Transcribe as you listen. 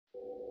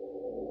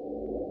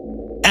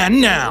And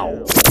now,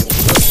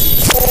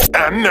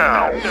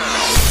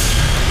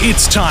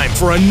 it's time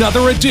for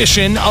another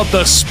edition of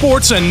the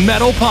Sports and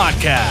Metal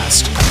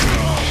Podcast.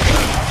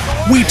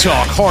 We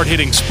talk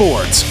hard-hitting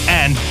sports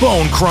and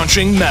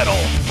bone-crunching metal.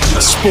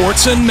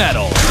 Sports and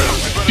Metal.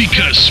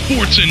 Because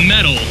sports and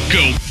metal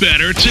go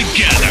better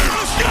together.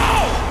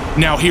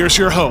 Now here's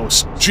your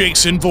host,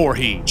 Jason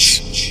Voorhees.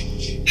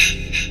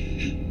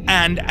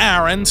 And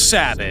Aaron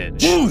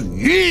Savage. Oh,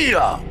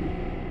 yeah!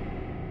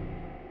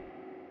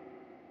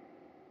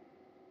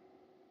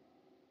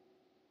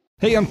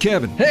 Hey, I'm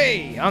Kevin.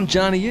 Hey, I'm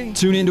Johnny Yee.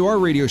 Tune into our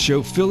radio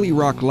show, Philly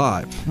Rock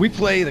Live. We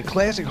play the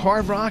classic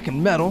hard rock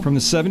and metal From the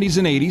 70s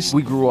and 80s.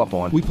 we grew up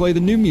on. We play the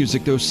new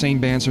music those same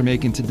bands are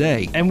making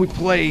today. And we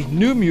play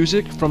new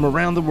music from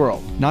around the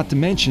world. Not to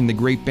mention the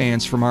great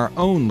bands from our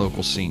own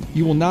local scene.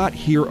 You will not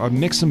hear a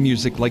mix of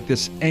music like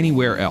this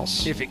anywhere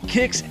else. If it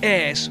kicks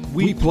ass,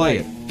 we play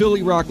it.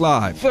 Philly Rock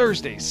Live.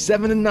 Thursday,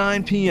 7 to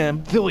 9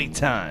 p.m. Philly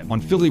time.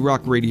 On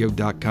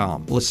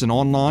PhillyRockRadio.com. Listen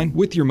online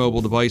with your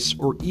mobile device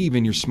or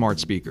even your smart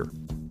speaker.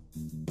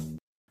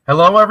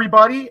 Hello,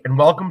 everybody, and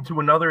welcome to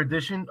another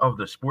edition of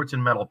the Sports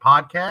and Metal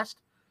Podcast.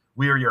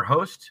 We are your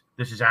hosts.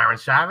 This is Aaron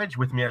Savage.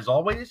 With me, as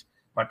always,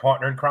 my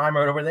partner in crime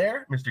right over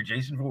there, Mr.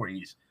 Jason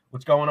Voorhees.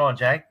 What's going on,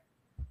 Jay?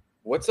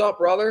 What's up,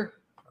 brother?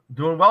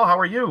 Doing well. How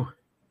are you?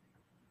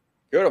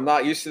 Good. I'm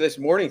not used to this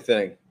morning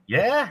thing.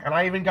 Yeah, and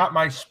I even got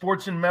my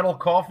Sports and Metal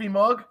coffee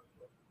mug.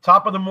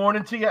 Top of the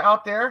morning to you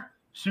out there.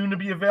 Soon to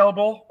be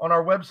available on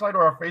our website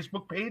or our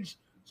Facebook page.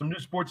 Some new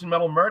Sports and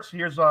Metal merch.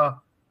 Here's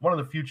one of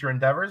the future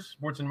endeavors,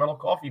 Sports and Metal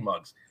coffee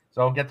mugs.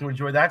 So I'll get to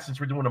enjoy that since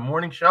we're doing a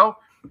morning show.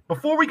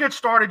 Before we get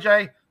started,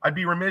 Jay, I'd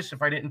be remiss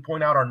if I didn't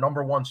point out our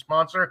number one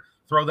sponsor,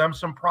 throw them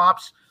some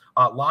props,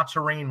 La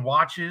Terrain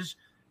Watches.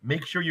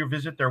 Make sure you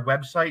visit their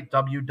website,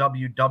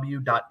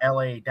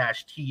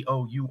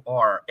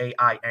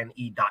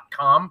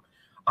 www.la-touraine.com.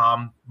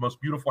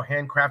 Most beautiful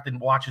handcrafted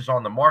watches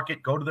on the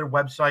market. Go to their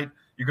website.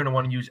 You're going to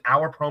want to use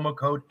our promo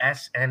code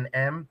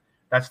SNM.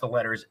 That's the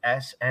letters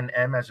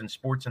SNM as in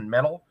Sports and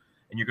Metal.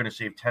 And you're going to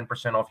save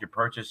 10% off your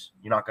purchase.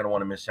 You're not going to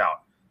want to miss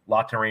out.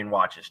 La Terrain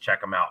Watches.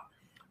 Check them out.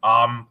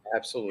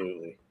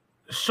 Absolutely.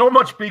 So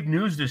much big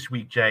news this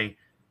week, Jay.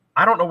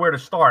 I don't know where to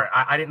start.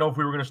 I didn't know if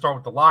we were going to start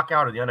with the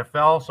lockout or the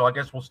NFL, so I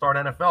guess we'll start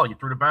NFL. You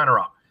threw the banner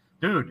up.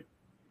 Dude,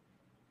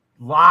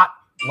 lot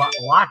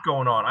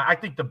going on. I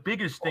think the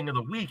biggest thing of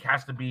the week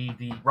has to be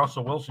the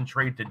Russell Wilson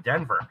trade to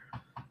Denver.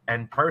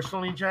 And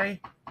personally,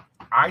 Jay,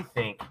 I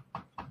think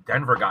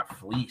Denver got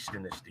fleeced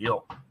in this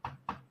deal.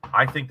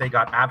 I think they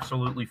got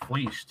absolutely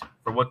fleeced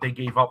for what they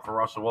gave up for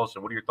Russell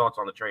Wilson. What are your thoughts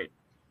on the trade?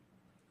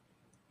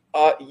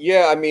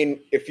 Yeah, I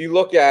mean, if you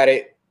look at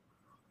it,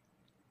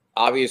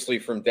 obviously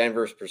from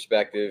Denver's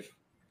perspective,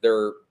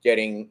 they're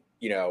getting,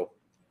 a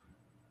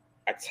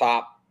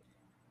top.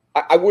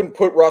 I wouldn't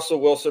put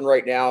Russell Wilson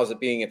right now as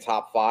being a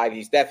top 5.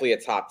 He's definitely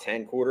a top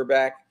 10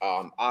 quarterback.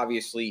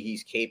 Obviously,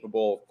 he's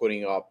capable of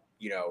putting up,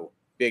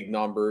 big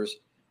numbers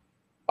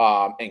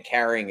and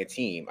carrying a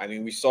team. I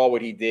mean, we saw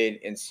what he did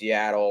in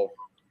Seattle.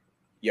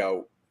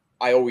 I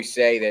always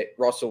say that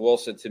Russell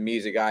Wilson, to me,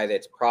 is a guy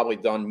that's probably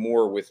done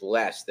more with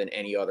less than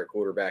any other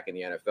quarterback in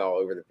the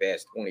NFL over the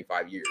past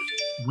 25 years.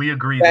 We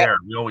agree there.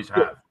 We always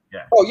have.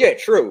 Yeah. Oh, yeah,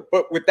 true.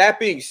 But with that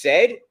being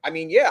said, I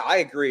mean, yeah, I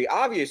agree.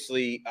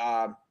 Obviously,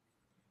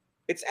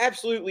 it's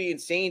absolutely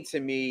insane to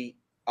me.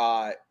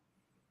 They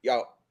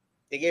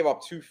gave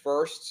up 2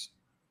 firsts.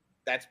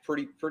 That's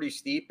pretty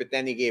steep. But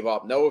then they gave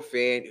up Noah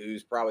Fant,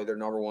 who's probably their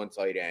number 1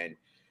 tight end.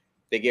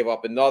 They gave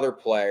up another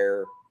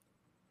player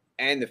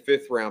and the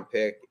 5th round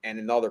pick and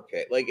another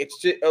pick. Like, it's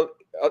just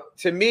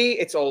to me,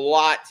 it's a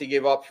lot to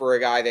give up for a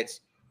guy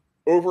that's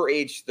over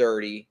age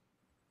 30.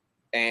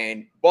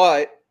 And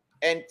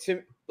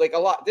to like a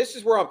lot, this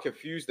is where I'm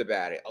confused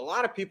about it. A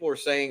lot of people are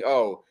saying,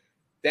 oh,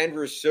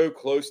 Denver is so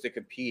close to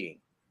competing.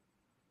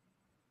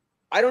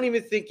 I don't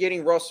even think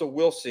getting Russell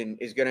Wilson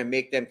is going to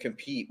make them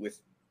compete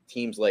with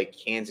teams like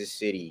Kansas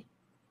City,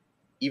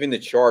 even the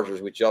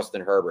Chargers with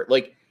Justin Herbert.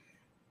 Like,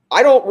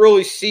 I don't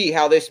really see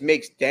how this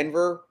makes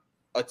Denver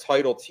a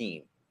title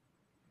team.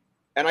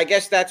 And I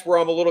guess that's where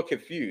I'm a little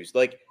confused.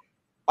 Like,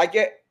 I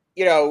get,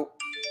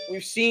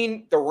 we've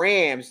seen the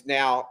Rams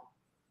now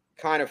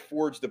kind of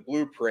forge the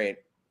blueprint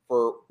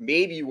for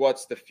maybe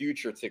what's the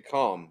future to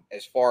come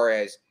as far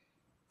as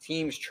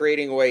teams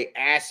trading away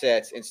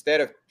assets instead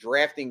of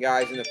drafting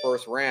guys in the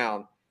first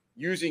round,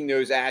 using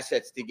those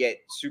assets to get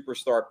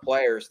superstar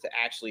players to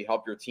actually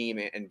help your team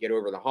and get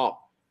over the hump.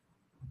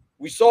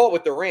 We saw it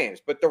with the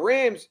Rams, but the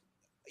Rams,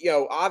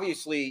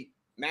 obviously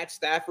Matt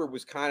Stafford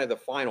was kind of the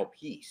final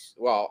piece.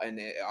 Well,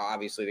 and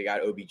obviously they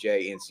got OBJ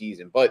in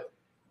season, but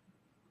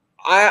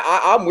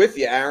I'm with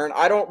you, Aaron.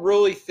 I don't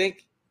really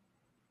think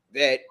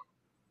that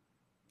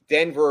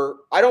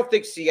Denver, I don't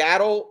think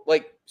Seattle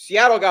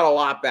got a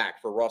lot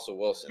back for Russell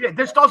Wilson. Yeah,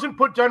 this doesn't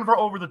put Denver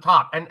over the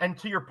top. And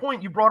to your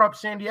point, you brought up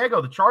San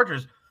Diego, the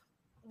Chargers.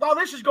 While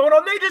this is going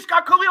on, they just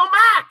got Khalil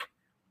Mack.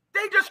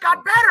 They just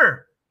got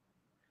better.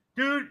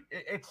 Dude,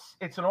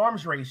 it's an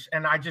arms race,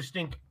 and I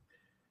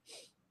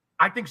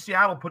think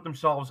Seattle put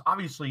themselves,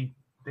 obviously,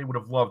 they would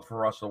have loved for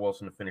Russell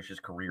Wilson to finish his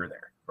career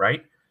there,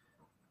 right?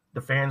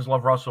 The fans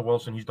love Russell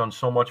Wilson. He's done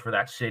so much for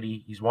that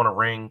city. He's won a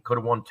ring, could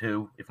have won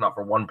 2, if not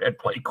for one bad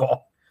play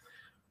call.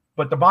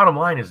 But the bottom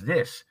line is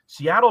this.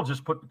 Seattle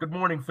just put – good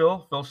morning,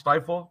 Phil. Phil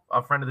Stifel,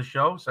 a friend of the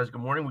show, says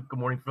good morning. Good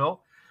morning,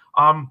 Phil.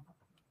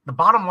 The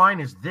bottom line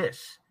is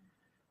this.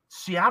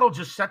 Seattle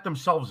just set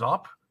themselves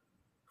up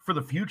for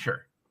the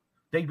future.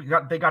 They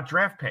got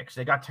draft picks.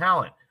 They got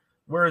talent.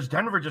 Whereas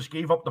Denver just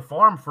gave up the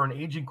farm for an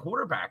aging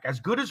quarterback. As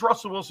good as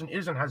Russell Wilson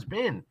is and has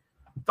been,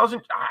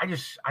 I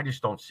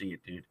just don't see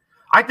it, dude.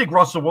 I think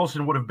Russell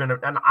Wilson would have been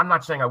 – and I'm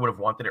not saying I would have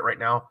wanted it right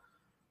now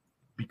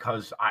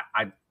because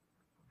I'm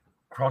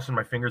crossing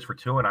my fingers for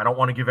Tua, and I don't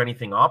want to give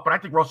anything up, but I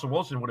think Russell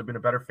Wilson would have been a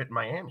better fit in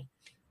Miami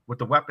with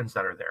the weapons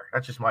that are there.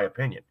 That's just my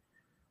opinion.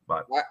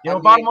 But,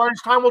 bottom line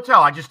is time will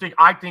tell.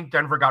 I think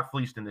Denver got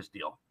fleeced in this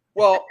deal.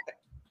 Well,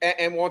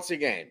 and once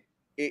again,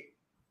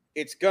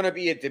 it's going to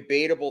be a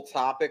debatable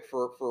topic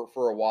for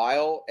a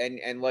while.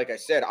 And like I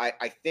said,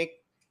 I think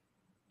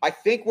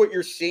what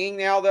you're seeing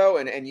now, though,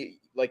 and you,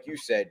 like you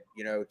said,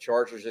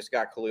 Chargers just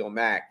got Khalil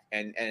Mack,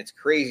 and it's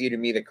crazy to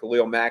me that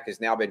Khalil Mack has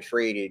now been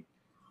traded,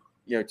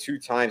 2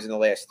 times in the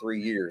last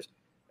 3 years.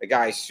 A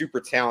guy is super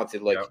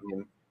talented like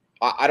him.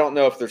 I don't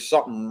know if there's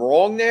something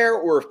wrong there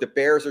or if the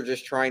Bears are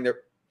just trying to,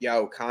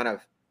 kind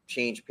of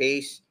change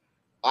pace.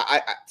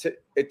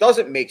 It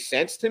doesn't make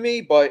sense to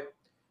me, but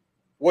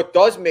what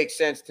does make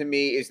sense to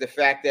me is the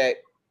fact that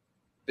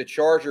the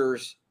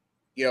Chargers,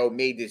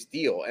 made this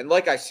deal. And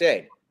like I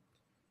said,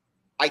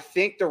 I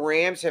think the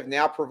Rams have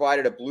now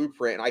provided a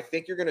blueprint, and I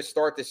think you're going to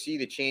start to see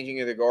the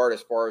changing of the guard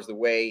as far as the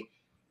way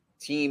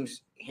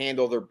teams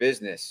handle their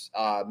business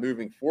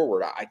moving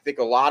forward. I think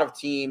a lot of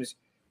teams,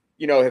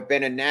 have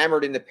been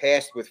enamored in the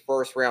past with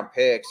first-round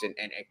picks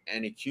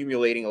and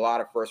accumulating a lot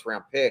of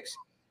first-round picks.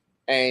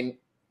 And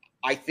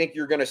I think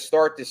you're going to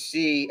start to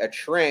see a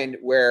trend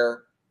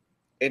where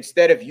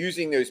instead of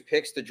using those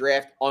picks to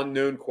draft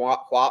unknown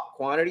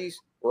quantities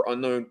or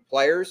unknown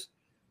players,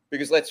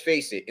 because let's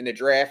face it, in the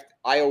draft,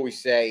 I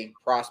always say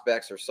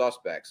prospects are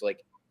suspects. Like,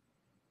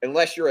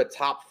 unless you're a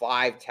top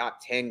 5, top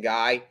 10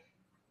 guy,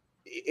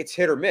 it's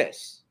hit or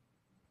miss,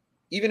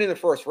 even in the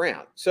first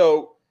round.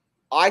 So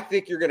I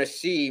think you're going to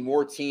see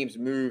more teams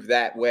move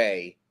that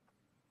way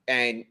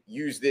and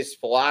use this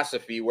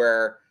philosophy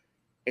where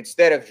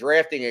instead of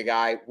drafting a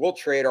guy, we'll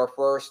trade our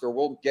first or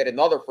we'll get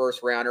another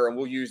first rounder and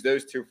we'll use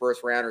those 2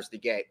 first rounders to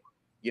get,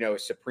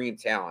 supreme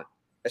talent,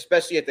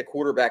 especially at the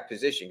quarterback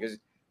position. Because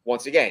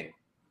once again,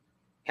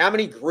 how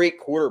many great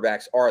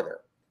quarterbacks are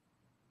there?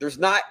 There's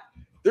not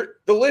 –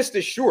 the list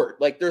is short.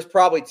 Like, there's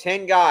probably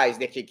 10 guys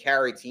that can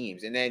carry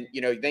teams. And then,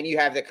 then you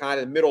have the kind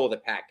of middle of the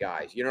pack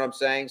guys. You know what I'm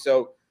saying?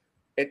 So,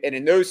 and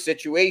in those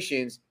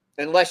situations,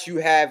 unless you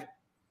have,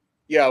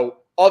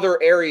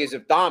 other areas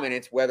of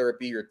dominance, whether it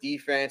be your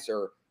defense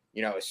or, a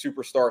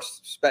superstar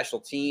special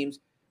teams,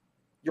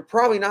 you're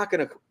probably not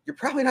going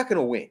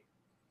to win.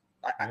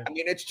 I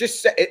mean, it's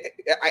just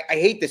I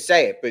hate to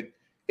say it, but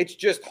it's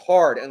just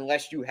hard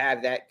unless you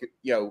have that,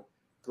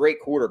 great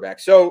quarterback.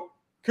 So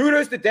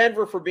kudos to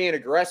Denver for being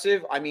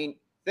aggressive. I mean,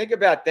 think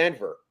about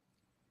Denver.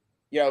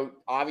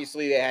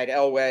 Obviously they had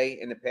Elway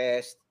in the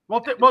past.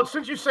 Well,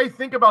 since you say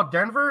think about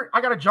Denver, I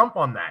got to jump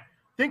on that.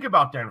 Think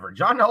about Denver.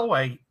 John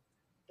Elway,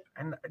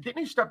 and didn't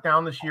he step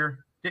down this year?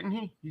 Didn't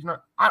he? He's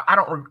not. I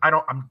don't.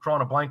 I'm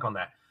drawing a blank on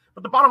that.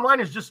 But the bottom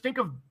line is just think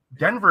of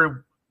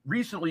Denver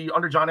recently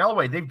under John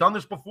Elway. They've done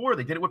this before.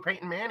 They did it with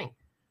Peyton Manning.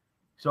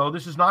 So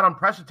this is not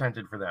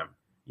unprecedented for them,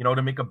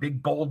 to make a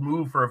big, bold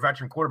move for a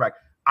veteran quarterback.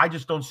 I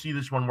just don't see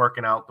this one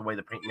working out the way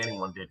the Peyton Manning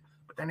one did.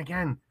 But then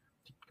again,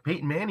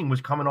 Peyton Manning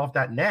was coming off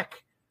that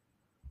neck,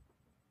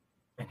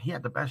 and he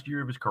had the best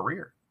year of his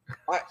career.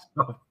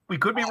 So we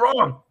could be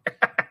wrong.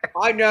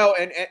 I know,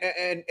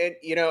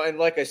 and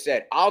like I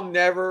said, I'll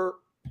never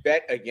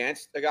bet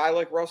against a guy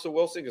like Russell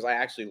Wilson because I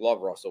actually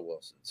love Russell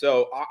Wilson.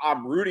 So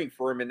I'm rooting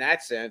for him in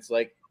that sense.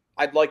 Like,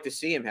 I'd like to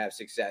see him have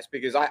success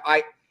because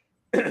I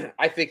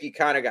think he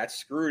kind of got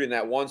screwed in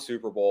that one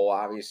Super Bowl,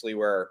 obviously,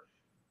 where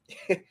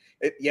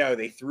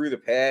they threw the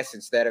pass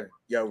instead of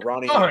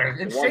running. Oh,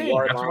 insane!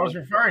 That's what I was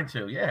referring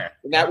to. Yeah,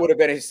 and that would have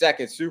been his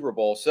second Super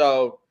Bowl.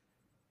 So,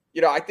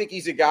 I think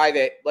he's a guy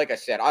that, like I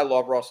said, I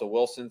love Russell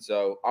Wilson,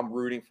 so I'm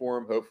rooting for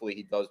him. Hopefully,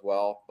 he does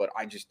well, but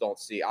I just don't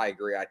see. I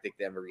agree. I think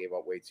Denver gave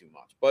up way too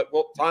much, but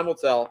time will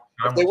tell.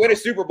 If they win a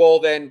Super Bowl,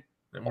 then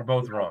we're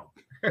both wrong.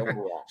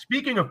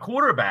 Speaking of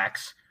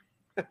quarterbacks,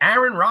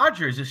 Aaron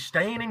Rodgers is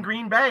staying in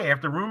Green Bay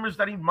after rumors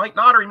that he might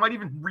not, or he might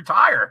even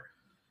retire.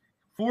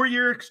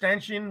 4-year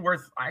extension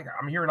worth,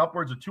 I'm hearing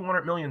upwards of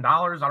 $200 million.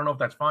 I don't know if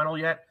that's final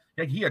yet.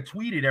 He had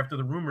tweeted after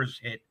the rumors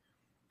hit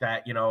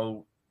that,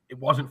 it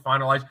wasn't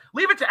finalized.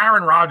 Leave it to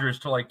Aaron Rodgers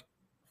to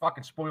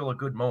fucking spoil a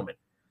good moment.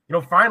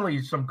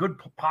 Finally some good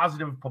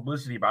positive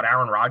publicity about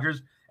Aaron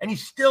Rodgers, and he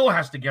still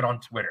has to get on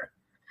Twitter.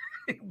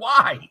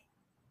 Why?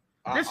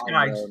 This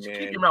guy, just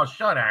keep your mouth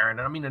shut, Aaron.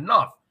 I mean,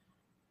 enough.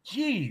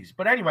 Jeez.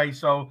 But anyway,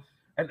 so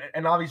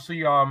and obviously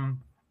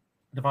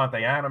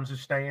Devontae Adams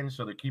is staying,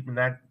 so they're keeping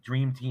that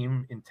dream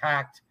team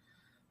intact.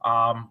 What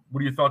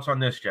are your thoughts on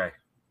this, Jay?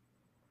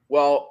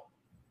 Well,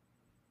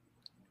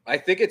 I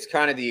think it's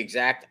kind of the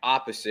exact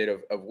opposite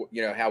of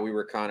how we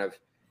were kind of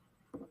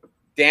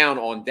down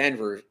on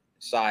Denver's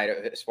side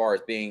as far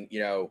as being,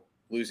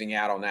 losing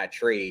out on that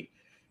trade.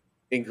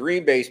 In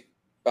Green Bay's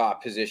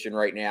position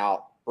right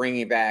now,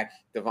 bringing back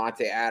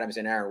Davante Adams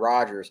and Aaron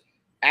Rodgers,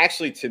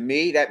 actually, to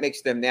me, that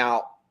makes them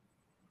now,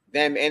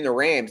 them and the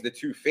Rams, the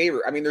two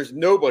favorite. I mean, there's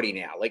nobody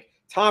now. Like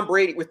Tom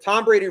Brady, with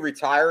Tom Brady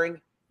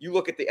retiring, you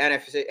look at the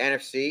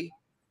NFC,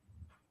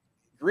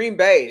 Green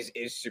Bay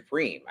is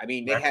supreme. I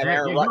mean, they have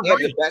Aaron Rodgers,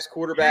 the best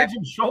quarterback. Heads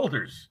and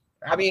shoulders.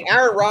 I mean,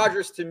 Aaron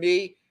Rodgers, to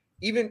me,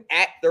 even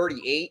at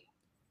 38,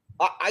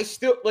 I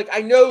still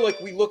I know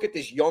we look at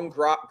this young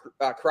crop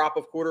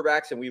of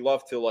quarterbacks and we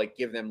love to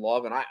give them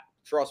love. And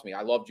trust me,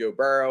 I love Joe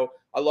Burrow.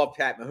 I love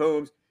Pat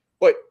Mahomes.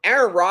 But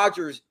Aaron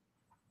Rodgers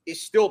is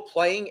still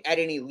playing at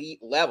an elite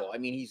level. I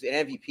mean, he's an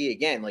MVP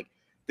again.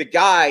 The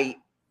guy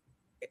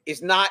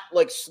is not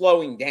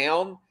slowing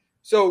down.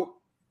 So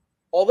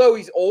although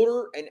he's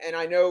older, and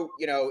I know,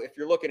 if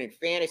you're looking in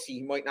fantasy,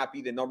 he might not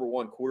be the number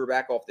one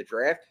quarterback off the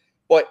draft.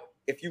 But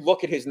if you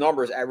look at his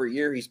numbers every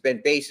year, he's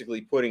been basically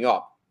putting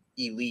up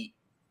elite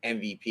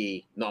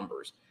MVP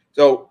numbers.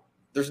 So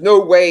there's no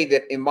way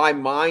that in my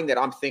mind that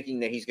I'm thinking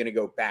that he's going to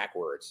go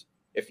backwards,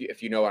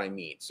 if you know what I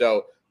mean.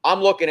 So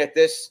I'm looking at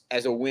this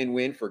as a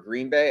win-win for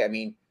Green Bay. I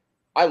mean,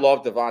 I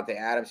love Davante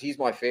Adams. He's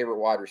my favorite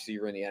wide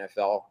receiver in the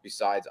NFL,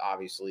 besides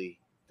obviously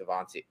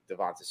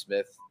Devonta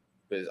Smith,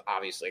 because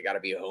obviously I got to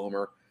be a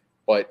homer.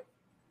 But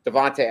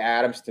Davante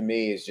Adams to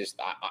me is just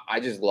I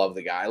just love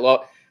the guy.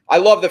 I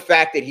love the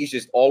fact that he's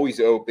just always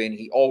open.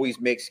 He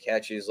always makes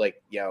catches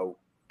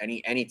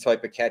any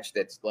type of catch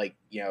that's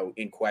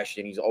in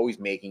question. He's always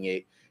making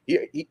it.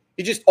 He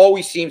just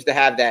always seems to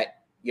have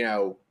that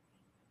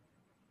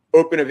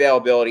open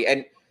availability.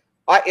 And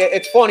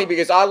it's funny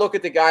because I look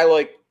at the guy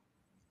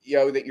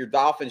that your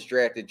Dolphins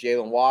drafted,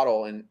 Jalen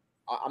Waddle, and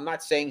I'm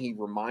not saying he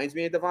reminds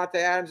me of Davante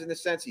Adams in the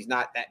sense he's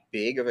not that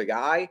big of a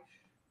guy,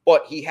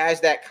 but he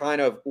has that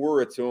kind of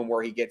aura to him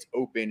where he gets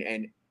open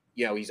and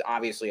he's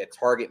obviously a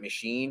target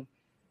machine.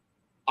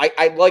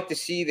 I'd like to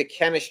see the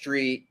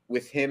chemistry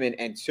with him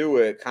and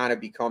Tua kind of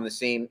become the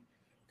same,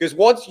 because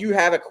once you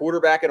have a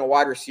quarterback and a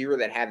wide receiver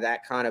that have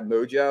that kind of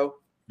mojo,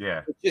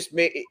 it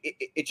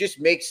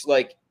just makes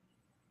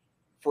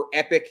for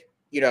epic,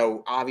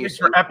 obviously makes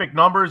for epic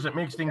numbers. It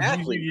makes things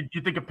Exactly. easier.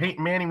 You think of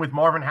Peyton Manning with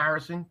Marvin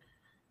Harrison,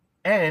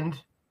 and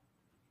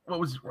what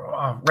was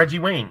Reggie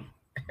Wayne?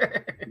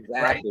 Exactly.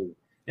 Right?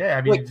 Yeah,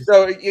 I mean,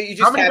 So you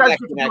just how many have guys that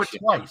get to do it connection.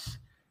 twice?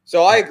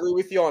 So I agree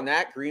with you on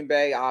that. Green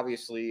Bay,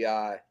 obviously,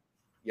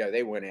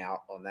 they went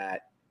out on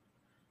that.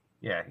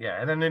 Yeah.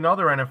 And then in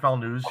other NFL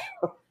news,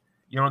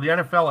 the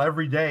NFL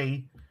every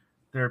day,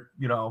 they're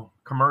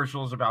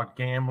commercials about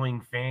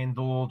gambling,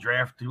 FanDuel,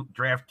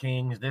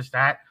 DraftKings, this,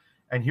 that,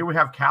 and here we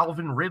have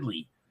Calvin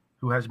Ridley,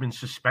 who has been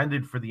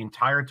suspended for the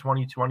entire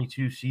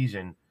 2022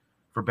 season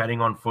for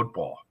betting on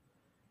football.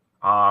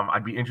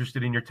 I'd be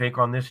interested in your take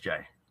on this,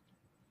 Jay.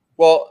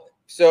 Well,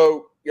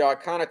 so I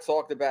kind of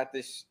talked about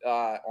this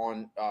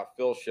on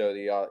Phil's show,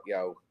 the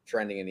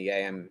Trending in the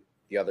AM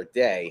the other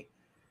day,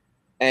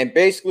 and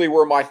basically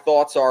where my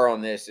thoughts are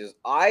on this is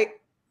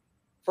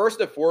first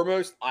and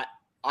foremost,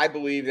 I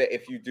believe that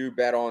if you do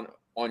bet on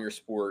your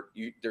sport,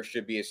 there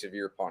should be a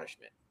severe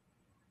punishment.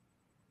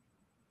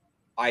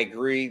 I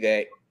agree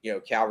that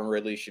Calvin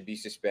Ridley should be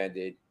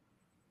suspended.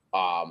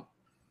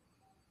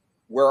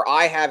 Where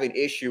I have an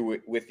issue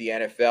with the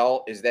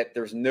NFL is that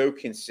there's no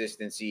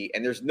consistency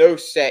and there's no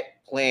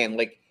set plan.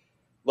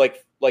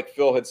 Like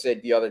Phil had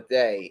said the other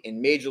day,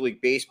 in Major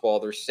League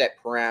Baseball, there's set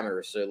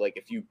parameters. So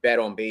if you bet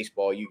on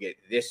baseball, you get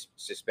this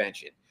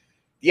suspension.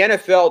 The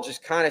NFL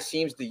just kind of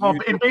seems to use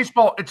in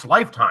baseball, it's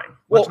lifetime.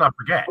 Let's not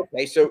forget.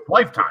 Okay, so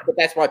Lifetime. But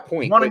that's my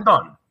point. One and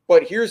done.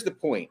 But here's the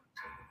point.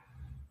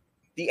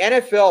 The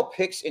NFL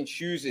picks and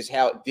chooses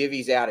how it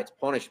divvies out its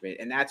punishment,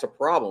 and that's a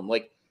problem.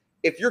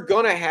 If you're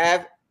going to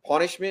have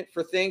punishment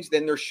for things,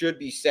 then there should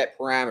be set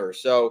parameters.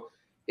 So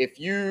if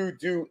you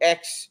do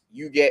X,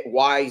 you get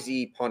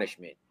YZ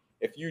punishment.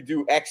 If you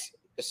do X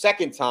the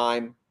second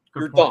time,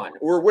 you're done,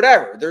 or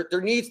whatever.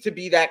 There needs to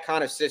be that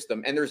kind of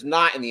system, and there's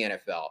not in the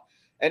NFL.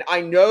 And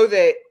I know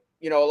that,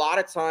 a lot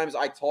of times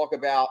I talk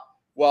about,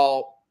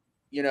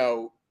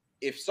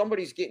 if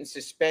somebody's getting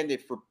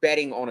suspended for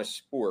betting on a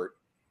sport,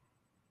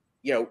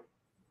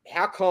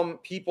 how come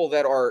people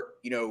that are,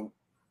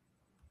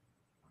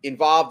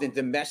 involved in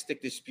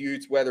domestic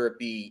disputes, whether it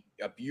be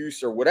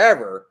abuse or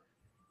whatever,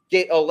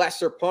 get a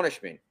lesser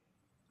punishment?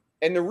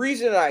 And the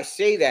reason that I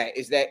say that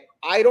is that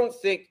I don't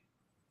think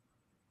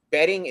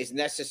betting is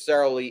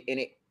necessarily in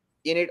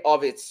it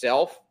of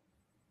itself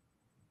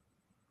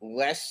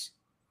less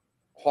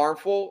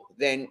harmful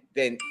than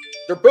they're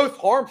both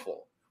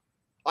harmful.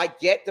 I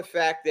get the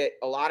fact that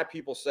a lot of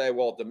people say,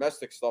 well,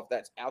 domestic stuff,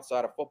 that's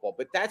outside of football,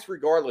 but that's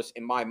regardless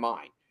in my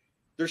mind.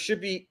 There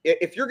should be,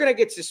 if you're going to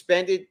get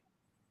suspended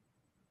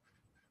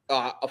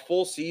a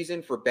full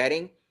season for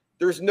betting,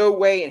 there's no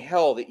way in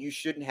hell that you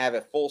shouldn't have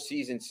a full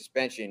season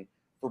suspension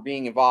for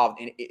being involved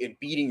in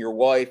beating your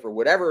wife or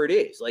whatever it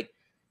is.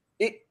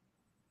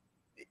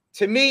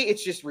 to me,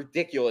 it's just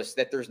ridiculous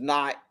that there's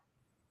not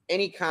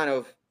any kind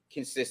of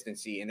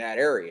consistency in that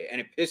area,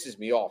 and it pisses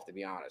me off, to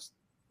be honest.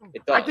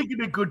 It does. I think you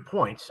make good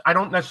points. I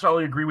don't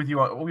necessarily agree with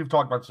you. We've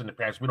talked about this in the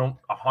past. We don't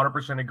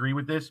 100% agree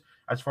with this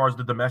as far as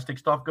the domestic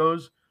stuff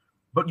goes,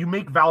 but you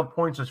make valid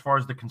points as far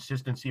as the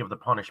consistency of the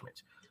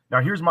punishments.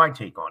 Now, here's my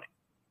take on it.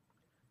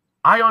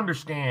 I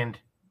understand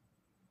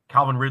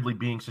Calvin Ridley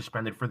being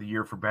suspended for the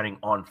year for betting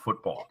on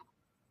football.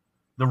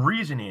 The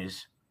reason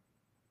is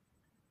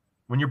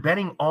when you're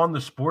betting on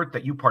the sport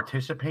that you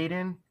participate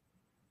in,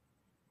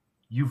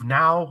 you've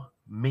now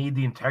made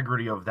the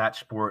integrity of that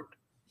sport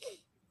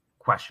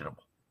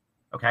questionable.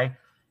 Okay?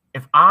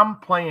 If I'm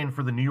playing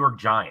for the New York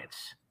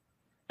Giants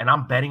and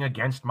I'm betting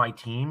against my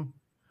team,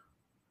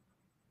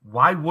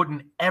 why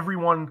wouldn't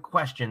everyone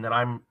question that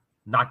I'm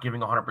not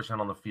giving 100%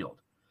 on the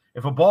field?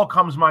 If a ball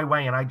comes my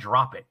way and I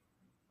drop it,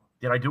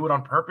 did I do it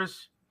on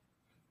purpose?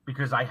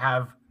 Because I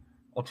have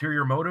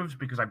ulterior motives?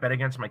 Because I bet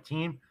against my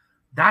team?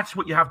 That's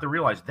what you have to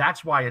realize.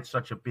 That's why it's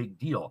such a big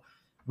deal.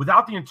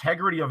 Without the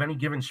integrity of any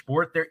given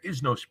sport, there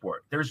is no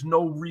sport. There's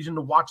no reason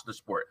to watch the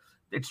sport.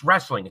 It's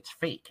wrestling. It's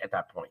fake at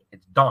that point.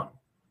 It's done.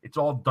 It's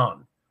all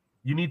done.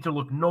 You need to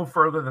look no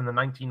further than the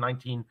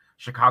 1919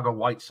 Chicago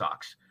White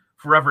Sox,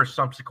 forever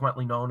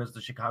subsequently known as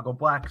the Chicago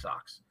Black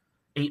Sox.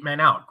 8 Men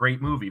Out,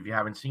 great movie if you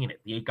haven't seen it.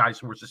 The 8 guys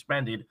who were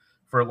suspended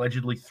for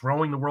allegedly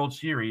throwing the World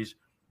Series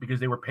because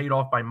they were paid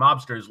off by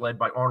mobsters led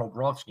by Arnold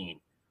Rothstein.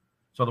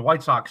 So the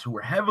White Sox, who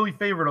were heavily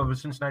favored of the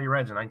Cincinnati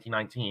Reds in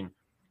 1919,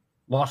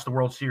 lost the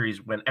World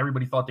Series when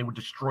everybody thought they would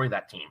destroy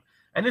that team.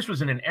 And this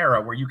was in an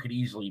era where you could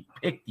easily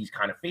pick these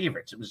kind of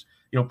favorites. It was,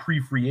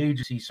 pre-free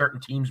agency. Certain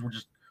teams were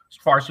just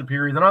far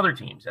superior than other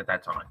teams at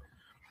that time.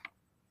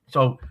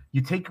 So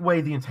you take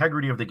away the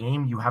integrity of the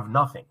game, you have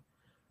nothing.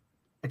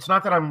 It's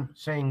not that I'm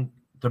saying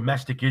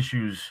domestic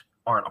issues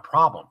aren't a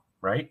problem,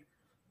 right?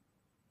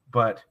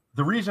 But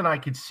the reason I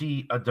could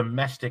see a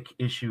domestic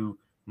issue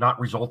not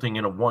resulting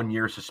in a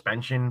 1-year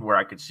suspension, where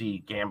I could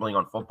see gambling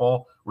on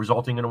football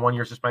resulting in a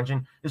 1-year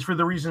suspension, is for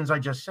the reasons I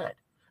just said.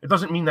 It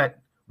doesn't mean that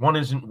one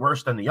isn't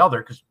worse than the other,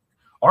 because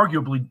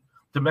arguably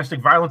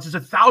domestic violence is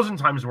 1,000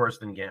 times worse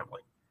than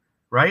gambling,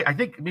 right? I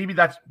think maybe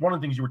that's one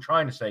of the things you were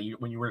trying to say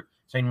when you were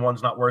saying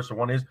one's not worse or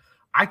one is.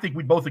 I think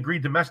we both agree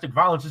domestic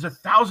violence is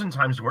 1,000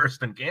 times worse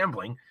than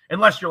gambling,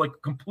 unless you're like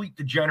a complete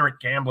degenerate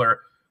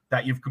gambler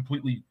that you've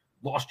completely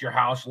lost your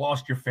house,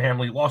 lost your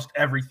family, lost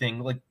everything.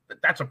 Like,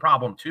 that's a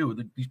problem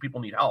too. These people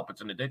need help.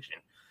 It's an addiction.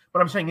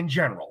 But I'm saying in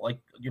general, like,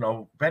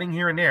 betting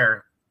here and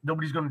there,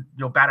 nobody's going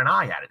to, bat an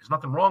eye at it. There's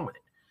nothing wrong with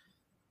it.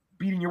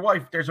 Beating your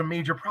wife, there's a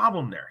major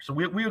problem there. So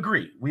we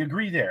agree. We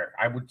agree there,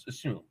 I would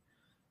assume.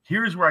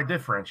 Here's where I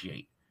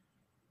differentiate.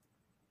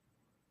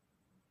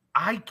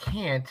 I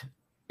can't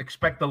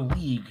expect the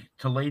league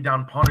to lay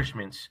down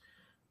punishments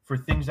for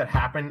things that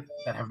happen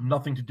that have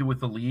nothing to do with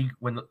the league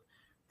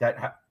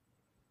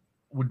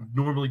would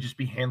normally just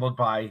be handled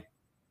by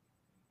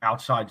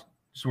outside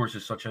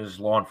sources such as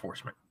law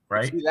enforcement,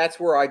 right? See,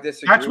 that's where I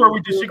disagree. That's where we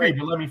disagree,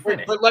 but let me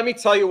finish. But let me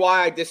tell you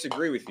why I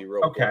disagree with you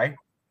real quick. Okay.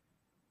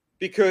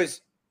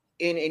 Because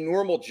in a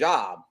normal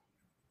job,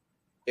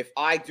 if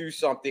I do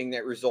something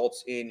that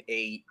results in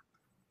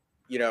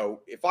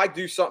if I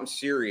do something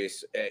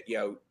serious,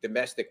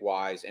 domestic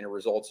wise, and it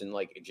results in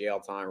like a jail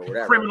time or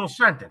whatever, criminal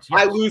sentence,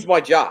 yes. I lose my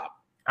job.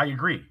 I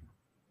agree.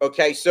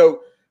 Okay,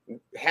 so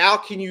how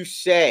can you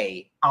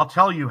say? I'll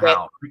tell you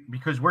how.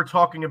 Because we're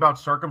talking about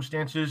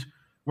circumstances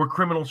where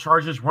criminal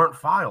charges weren't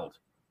filed,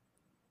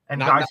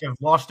 and guys have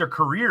lost their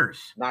careers.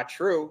 Not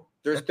true.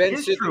 There's been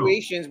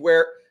situations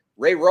where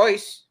Ray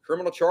Rice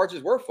criminal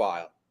charges were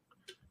filed,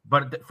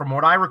 but from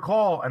what I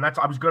recall, and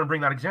I was going to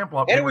bring that example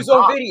up, and it was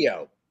on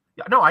video.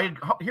 No,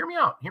 hear me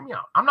out. Hear me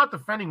out. I'm not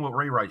defending what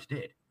Ray Rice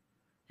did.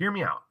 Hear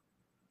me out.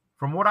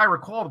 From what I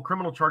recall, the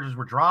criminal charges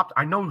were dropped.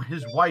 I know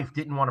his wife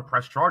didn't want to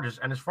press charges,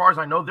 and as far as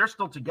I know, they're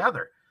still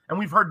together, and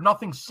we've heard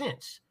nothing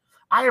since.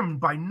 I am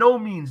by no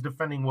means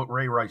defending what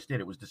Ray Rice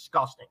did. It was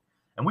disgusting,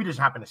 and we just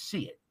happen to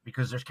see it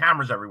because there's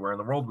cameras everywhere in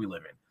the world we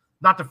live in.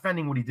 Not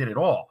defending what he did at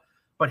all,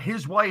 but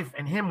his wife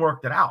and him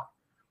worked it out,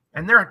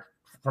 and they're,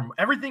 from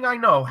everything I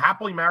know,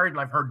 happily married, and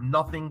I've heard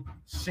nothing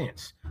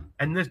since.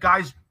 And this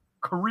guy's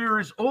career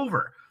is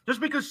over.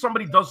 Just because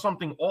somebody does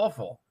something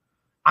awful,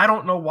 I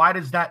don't know why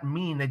does that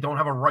mean they don't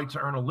have a right to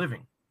earn a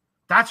living.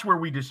 That's where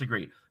we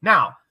disagree.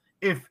 Now,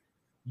 if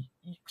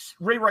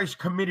Ray Rice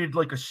committed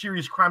like a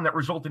serious crime that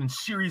resulted in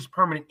serious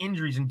permanent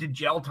injuries and did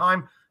jail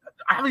time,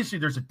 obviously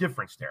there's a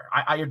difference there.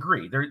 I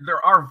agree.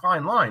 There are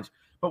fine lines.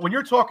 But when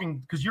you're talking,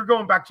 because you're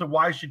going back to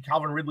why should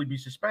Calvin Ridley be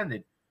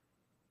suspended,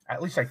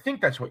 at least I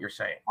think that's what you're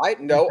saying. I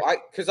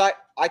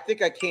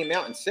think I came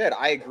out and said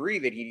I agree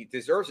that he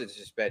deserves a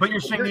suspension. But you're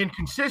saying the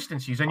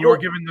inconsistencies, and you were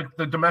given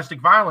the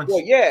domestic violence.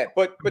 Well, yeah,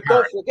 but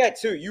don't forget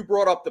too. You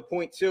brought up the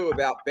point too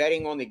about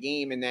betting on the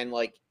game and then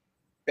like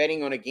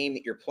betting on a game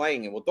that you're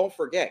playing in. Well, don't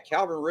forget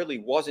Calvin Ridley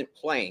wasn't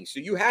playing, so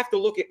you have to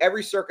look at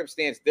every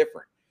circumstance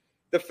different.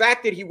 The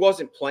fact that he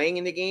wasn't playing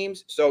in the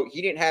games, so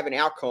he didn't have an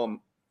outcome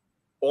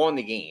on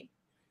the game.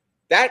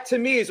 That to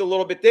me is a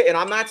little bit, and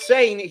I'm not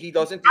saying that he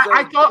doesn't deserve.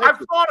 I've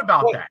thought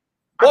about that.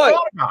 I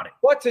thought about it.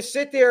 But to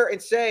sit there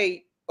and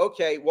say,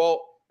 okay,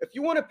 well, if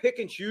you want to pick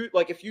and choose,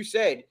 like if you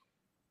said,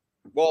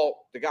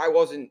 well, the guy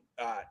wasn't,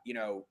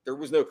 there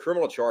was no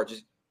criminal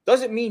charges,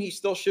 doesn't mean he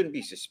still shouldn't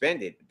be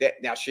suspended.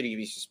 Now, should he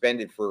be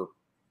suspended for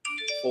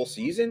full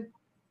season?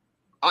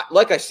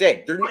 Like I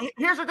said,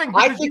 here's the thing.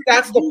 I think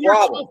that's the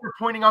problem. You're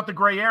pointing out the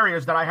gray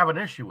areas that I have an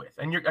issue with,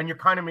 and you're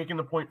kind of making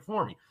the point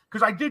for me,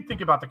 because I did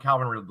think about the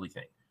Calvin Ridley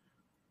thing.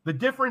 The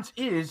difference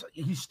is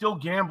he's still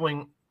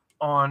gambling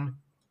on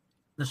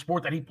the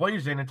sport that he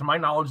plays in, and to my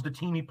knowledge, the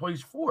team he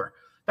plays for.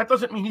 That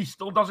doesn't mean he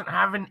still doesn't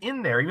have an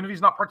in there, even if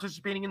he's not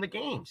participating in the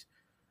games.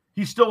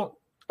 He still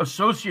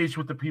associates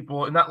with the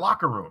people in that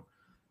locker room.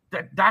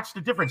 That's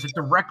the difference. It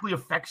directly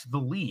affects the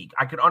league.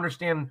 I could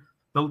understand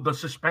the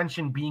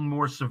suspension being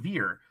more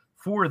severe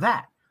for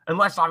that,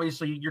 unless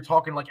obviously you're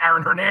talking like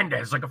Aaron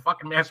Hernandez, like a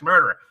fucking mass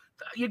murderer.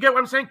 You get what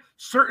I'm saying?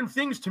 Certain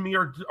things to me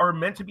are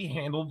meant to be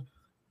handled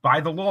by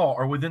the law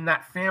or within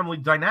that family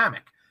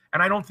dynamic.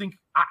 And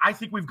I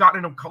think we've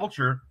gotten in a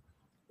culture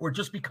where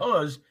just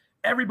because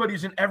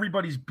everybody's in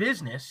everybody's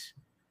business,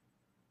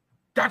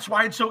 that's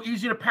why it's so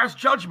easy to pass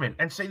judgment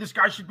and say this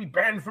guy should be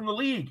banned from the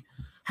league.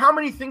 How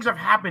many things have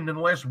happened in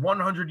the last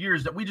 100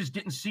 years that we just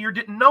didn't see or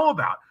didn't know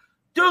about?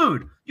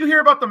 Dude, you hear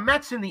about the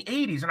Mets in the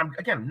 80s, and I'm,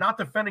 again, not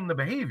defending the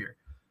behavior,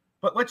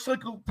 but let's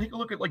take a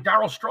look at like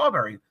Darryl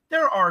Strawberry.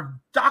 There are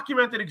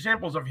documented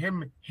examples of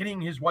him hitting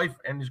his wife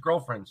and his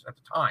girlfriends at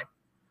the time.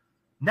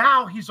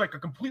 Now he's like a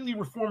completely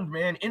reformed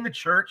man in the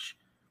church,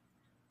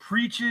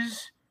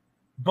 preaches,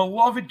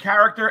 beloved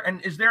character,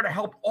 and is there to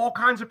help all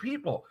kinds of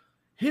people.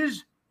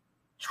 His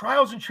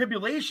trials and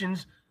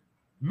tribulations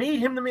made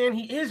him the man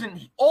he is,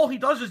 and all he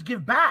does is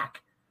give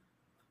back.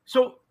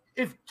 So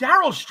if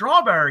Darryl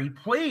Strawberry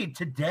played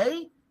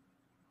today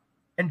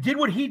and did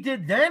what he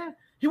did then,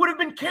 he would have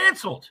been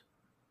canceled.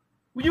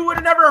 You would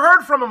have never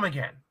heard from him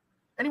again.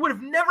 And he would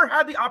have never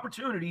had the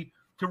opportunity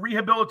to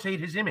rehabilitate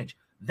his image.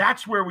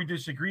 That's where we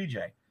disagree,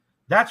 Jay.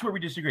 That's where we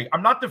disagree.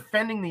 I'm not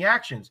defending the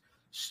actions.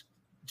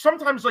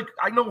 Sometimes, like,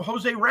 I know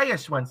Jose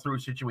Reyes went through a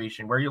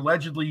situation where he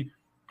allegedly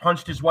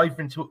punched his wife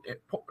into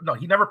it. No,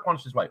 he never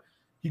punched his wife.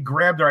 He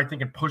grabbed her, I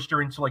think, and pushed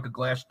her into like a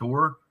glass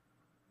door.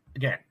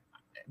 Again,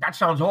 that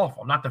sounds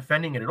awful. I'm not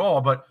defending it at all,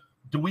 but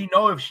do we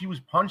know if she was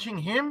punching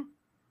him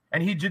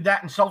and he did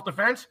that in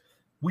self-defense?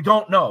 We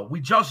don't know. We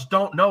just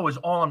don't know is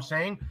all I'm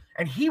saying.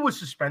 And he was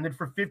suspended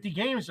for 50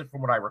 games,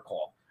 from what I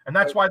recall. And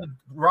that's why the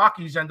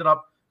Rockies ended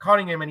up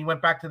cutting him and he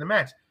went back to the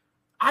Mets.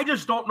 I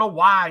just don't know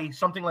why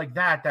something like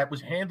that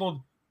was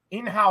handled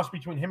in-house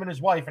between him and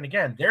his wife. And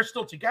again, they're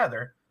still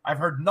together. I've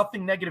heard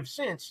nothing negative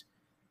since.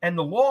 And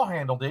the law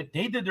handled it.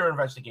 They did their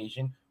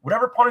investigation.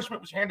 Whatever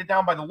punishment was handed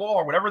down by the law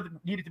or whatever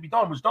needed to be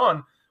done was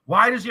done.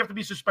 Why does he have to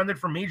be suspended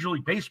from Major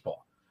League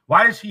Baseball?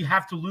 Why does he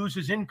have to lose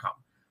his income?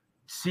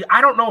 See,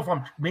 I don't know if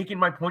I'm making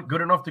my point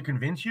good enough to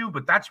convince you,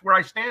 but that's where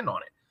I stand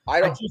on it.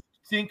 I just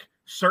think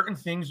certain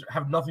things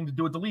have nothing to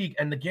do with the league,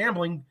 and the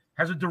gambling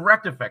has a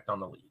direct effect on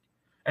the league.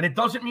 And it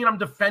doesn't mean I'm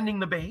defending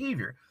the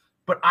behavior,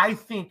 but I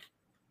think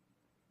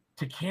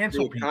to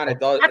cancel people. It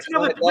does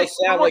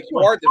sound like you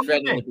are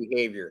defending the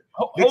behavior.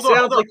 It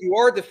sounds like you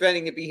are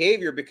defending the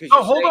behavior because.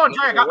 Oh, hold on,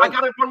 Jack. I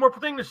got one more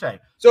thing to say.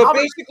 So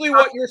basically,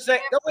 what you're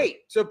saying. No,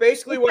 wait. So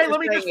basically, what you're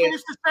saying is. Let me just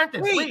finish the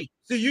sentence. Wait.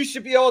 So you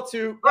should be able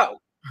to. No,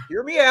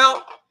 hear me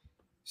out.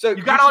 So you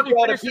should be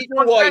able to beat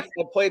your wife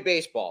and play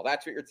baseball.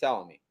 That's what you're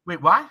telling me.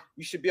 Wait, what?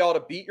 You should be able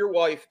to beat your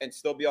wife and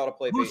still be able to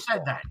play baseball. Who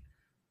said that?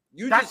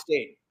 You just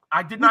did.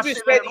 I did not say that. You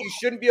just said that you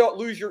shouldn't be able to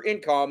lose your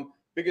income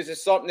because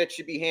it's something that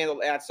should be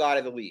handled outside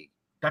of the league.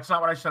 That's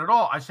not what I said at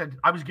all. I said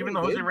I was giving the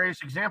Jose Reyes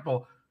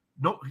example.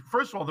 No,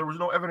 first of all, there was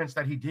no evidence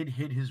that he did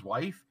hit his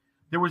wife.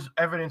 There was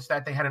evidence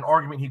that they had an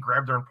argument. He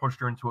grabbed her and pushed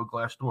her into a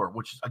glass door,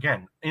 which is,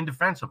 again,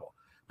 indefensible.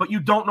 But you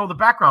don't know the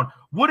background.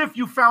 What if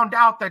you found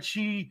out that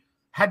she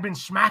had been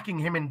smacking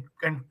him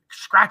and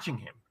scratching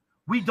him?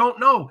 We don't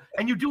know.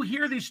 And you do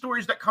hear these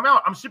stories that come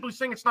out. I'm simply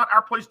saying it's not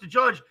our place to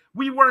judge.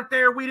 We weren't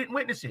there. We didn't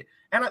witness it.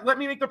 And let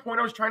me make the point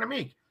I was trying to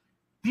make.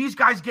 These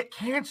guys get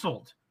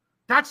canceled.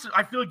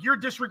 I feel like you're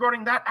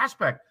disregarding that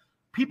aspect.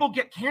 People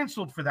get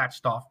canceled for that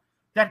stuff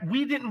that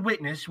we didn't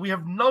witness. We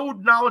have no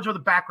knowledge of the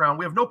background.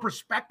 We have no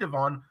perspective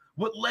on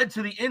what led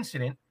to the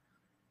incident.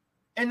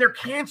 And they're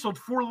canceled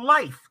for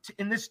life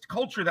in this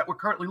culture that we're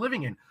currently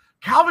living in.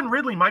 Calvin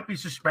Ridley might be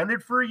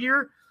suspended for a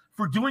year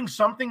for doing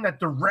something that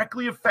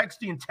directly affects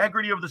the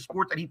integrity of the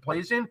sport that he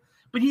plays in,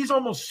 but he's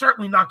almost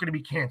certainly not going to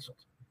be canceled.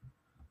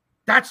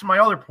 That's my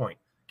other point.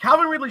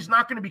 Calvin Ridley's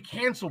not going to be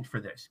canceled for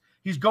this.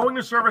 He's going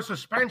to serve a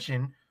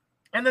suspension,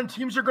 and then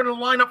teams are going to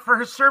line up for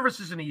his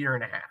services in a year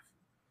and a half.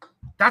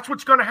 That's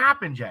what's going to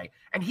happen, Jay.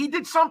 And he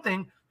did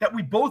something that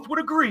we both would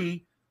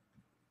agree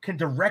can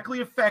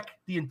directly affect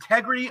the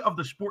integrity of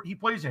the sport he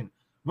plays in.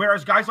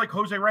 Whereas guys like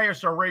Jose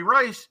Reyes or Ray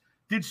Rice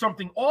did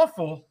something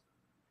awful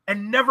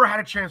and never had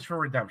a chance for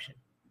redemption.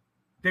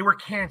 They were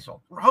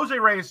canceled. Jose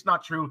Reyes,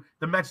 not true.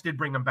 The Mets did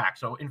bring him back.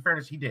 So in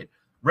fairness, he did.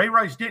 Ray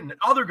Rice didn't.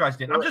 Other guys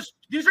didn't.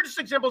 These are just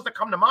examples that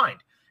come to mind.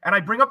 And I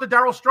bring up the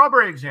Darryl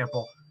Strawberry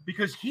example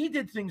because he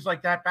did things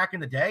like that back in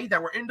the day that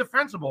were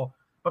indefensible.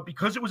 but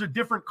because it was a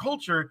different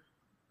culture,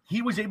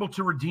 he was able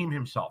to redeem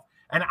himself.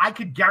 And I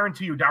could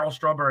guarantee you Darryl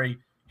Strawberry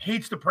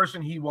hates the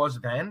person he was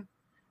then,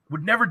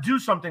 would never do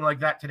something like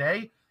that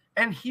today,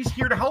 and he's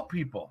here to help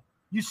people.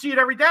 You see it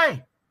every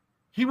day.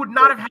 He would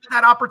not have had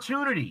that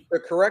opportunity.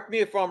 But correct me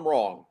if I'm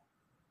wrong.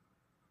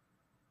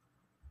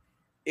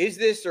 Is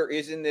this or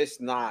isn't this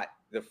not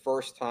the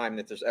first time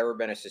that there's ever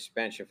been a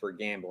suspension for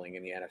gambling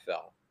in the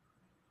NFL?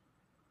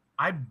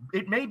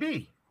 It may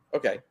be.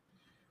 Okay.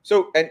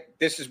 So, and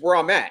this is where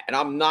I'm at. And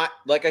I'm not,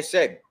 like I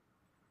said,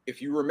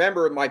 if you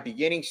remember my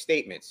beginning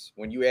statements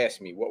when you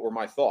asked me what were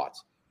my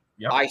thoughts,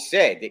 yep. I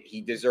said that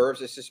he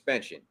deserves a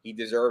suspension. He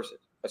deserves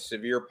a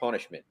severe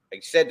punishment. I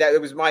said that.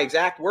 It was my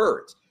exact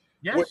words.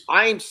 Yes. What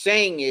I'm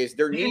saying is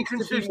there needs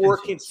to be more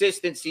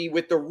consistency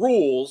with the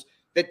rules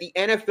that the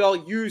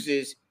NFL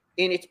uses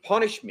in its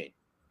punishment.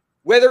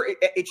 Whether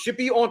it should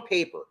be on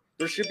paper.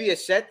 There should be a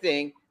set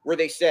thing where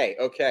they say,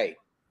 okay,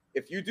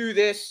 if you do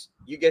this,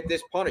 you get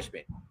this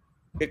punishment.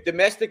 If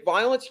domestic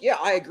violence, yeah,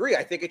 I agree.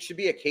 I think it should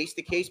be a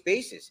case-to-case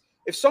basis.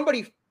 If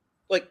somebody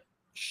like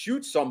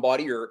shoots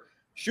somebody or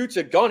shoots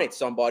a gun at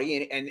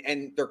somebody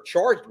and they're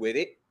charged with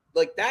it,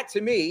 like that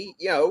to me,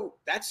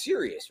 that's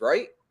serious,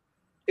 right?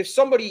 If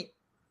somebody,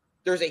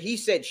 there's a he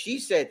said, she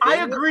said thing,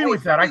 I agree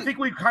with that. I think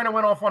we kind of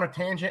went off on a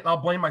tangent, and I'll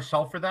blame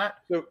myself for that.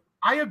 So,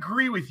 I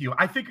agree with you.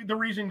 I think the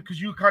reason,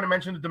 because you kind of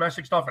mentioned the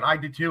domestic stuff, and I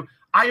did too,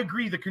 I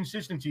agree the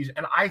consistencies,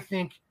 and I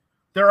think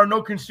there are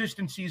no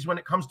consistencies when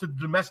it comes to the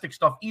domestic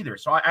stuff either.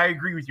 So I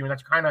agree with you, and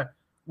that's kind of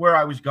where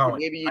I was going.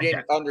 Maybe you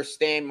didn't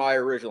understand my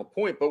original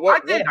point, but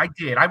what I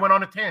did. I went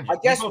on a tangent.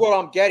 I guess what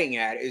I'm getting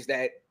at is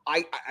that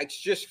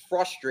it's just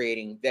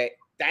frustrating that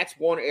that's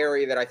one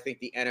area that I think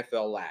the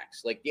NFL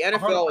lacks. Like the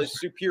NFL 100%. Is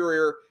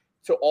superior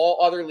to all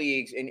other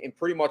leagues in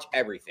pretty much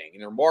everything. In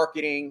their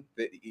marketing,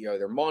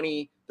 their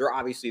money, they're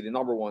obviously the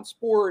number one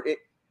sport.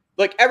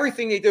 Like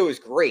everything they do is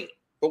great.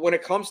 But when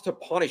it comes to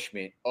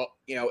punishment,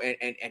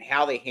 and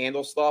how they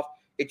handle stuff,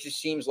 it just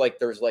seems like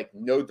there's like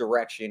no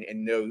direction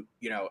and no,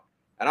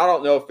 and I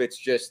don't know if it's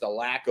just a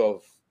lack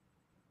of,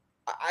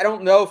 I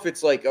don't know if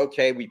it's like,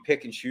 okay, we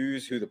pick and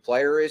choose who the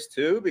player is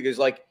too, because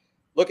like,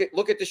 look at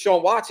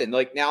Deshaun Watson.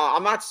 Like now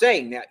I'm not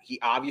saying that he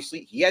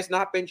has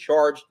not been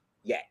charged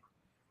yet,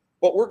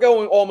 but we're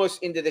going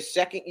almost into the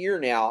second year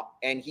now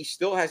and he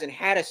still hasn't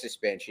had a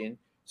suspension.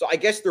 So I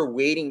guess they're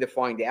waiting to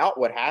find out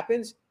what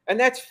happens, and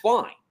that's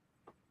fine.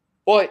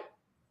 But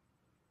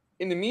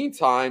in the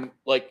meantime,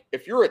 like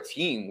if you're a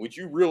team, would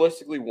you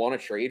realistically want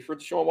to trade for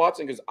Deshaun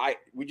Watson? Because I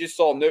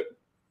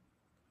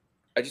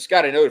just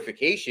got a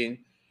notification.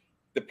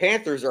 The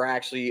Panthers are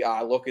actually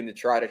looking to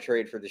try to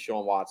trade for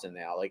Deshaun Watson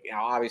now. Like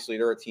now, obviously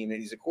they're a team that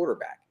he's a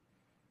quarterback.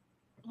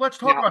 Let's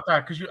talk about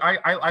that because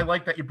I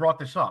like that you brought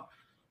this up.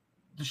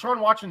 Deshaun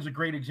Watson's a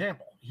great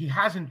example. He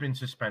hasn't been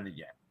suspended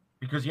yet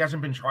because he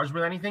hasn't been charged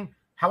with anything.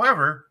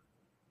 However,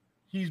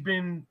 he's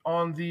been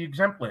on the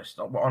exempt list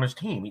on his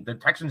team. The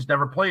Texans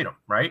never played him,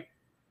 right?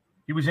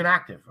 He was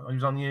inactive. He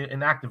was on the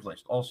inactive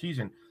list all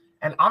season.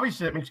 And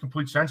obviously that makes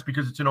complete sense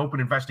because it's an open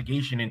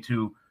investigation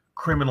into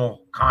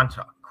criminal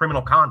conduct.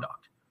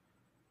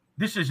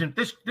 This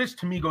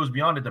to me goes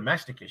beyond a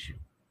domestic issue,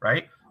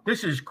 right?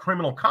 This is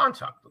criminal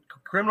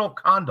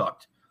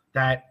conduct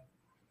that,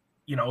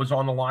 is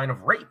on the line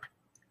of rape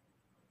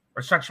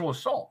or sexual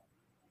assault.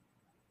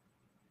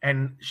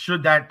 And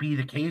should that be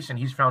the case and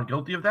he's found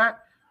guilty of that,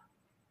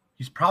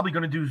 he's probably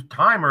going to do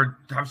time or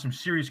have some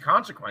serious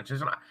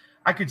consequences. And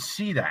I could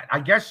see that. I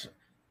guess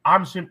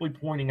I'm simply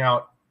pointing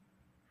out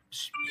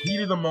heat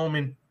of the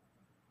moment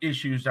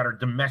issues that are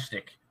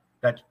domestic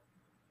that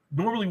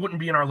normally wouldn't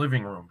be in our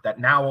living room that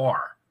now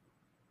are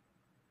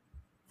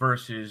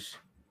versus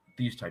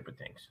these type of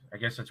things. I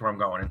guess that's where I'm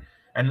going.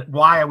 And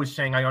why I was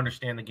saying I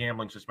understand the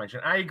gambling suspension.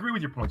 I agree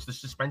with your points. The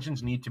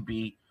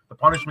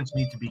punishments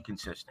need to be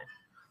consistent.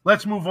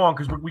 Let's move on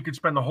because we could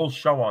spend the whole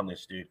show on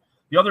this, dude.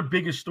 The other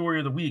biggest story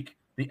of the week,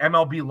 the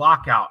MLB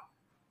lockout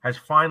has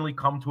finally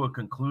come to a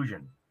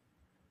conclusion.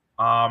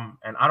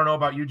 And I don't know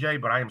about you, Jay,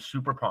 but I am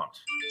super pumped.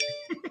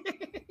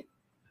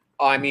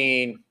 I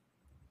mean,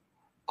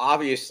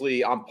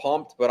 obviously I'm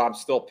pumped, but I'm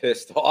still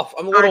pissed off.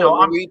 I'm a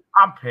little annoyed.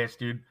 I'm pissed,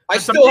 dude. I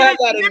still have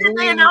that.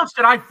 They announced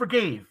it. I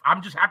forgave.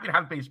 I'm just happy to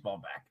have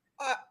baseball back.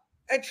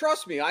 And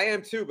trust me, I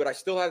am too, but I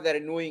still have that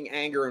annoying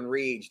anger and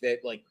rage that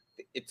like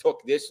it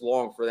took this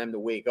long for them to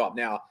wake up.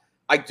 Now,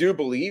 I do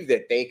believe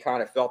that they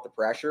kind of felt the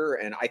pressure,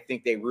 and I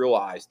think they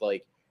realized,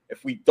 like,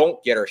 if we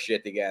don't get our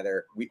shit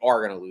together, we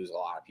are going to lose a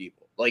lot of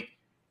people. Like,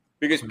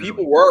 because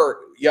people were,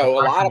 a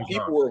lot of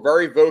people were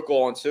very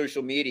vocal on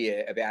social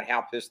media about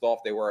how pissed off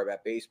they were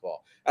about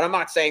baseball. And I'm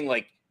not saying,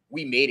 like,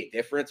 we made a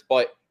difference,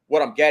 but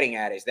what I'm getting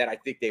at is that I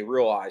think they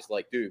realized,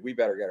 like, dude, we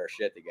better get our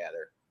shit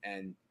together,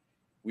 and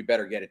we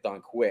better get it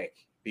done quick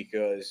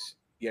because,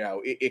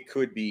 it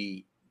could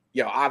be,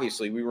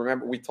 obviously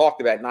we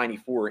talked about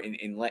 94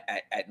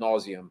 at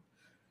nauseum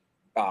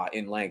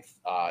in length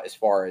as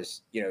far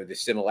as, the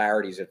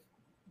similarities of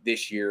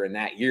this year and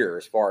that year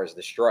as far as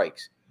the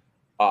strikes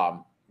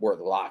were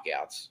the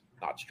lockouts,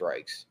 not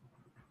strikes.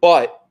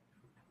 But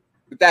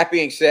with that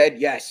being said,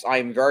 yes,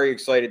 I'm very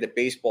excited that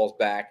baseball's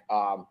back.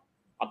 I'm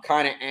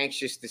kind of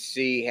anxious to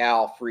see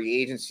how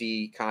free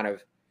agency kind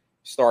of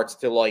starts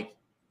to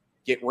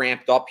get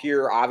ramped up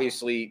here.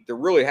 Obviously, there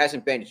really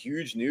hasn't been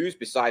huge news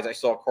besides I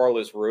saw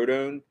Carlos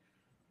Rodon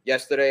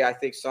yesterday, I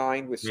think,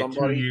 signed with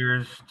somebody. 2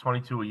 years,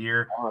 22 a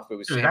year. I don't know if it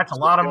was Dude, that's a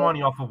lot of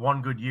money off of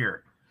one good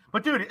year.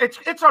 But dude,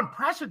 it's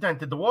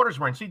unprecedented. The waters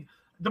were in. See,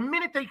 the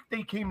minute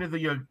they came to the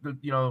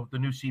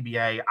new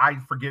CBA, I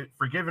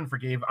forgive and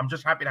forgave. I'm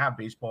just happy to have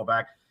baseball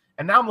back.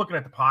 And now I'm looking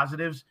at the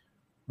positives.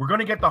 We're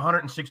going to get the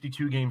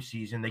 162 game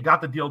season. They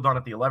got the deal done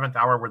at the 11th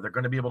hour where they're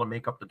going to be able to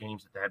make up the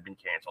games that had been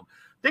canceled.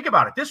 Think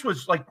about it. This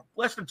was like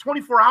less than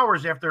 24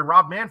 hours after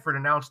Rob Manfred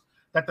announced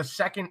that the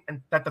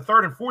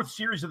third and fourth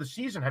series of the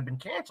season had been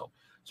canceled.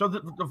 So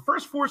the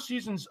first four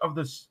series of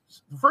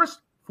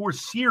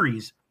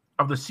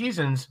the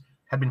seasons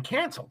had been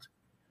canceled.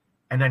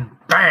 And then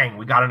bang,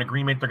 we got an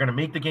agreement. They're going to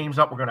make the games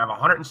up. We're going to have a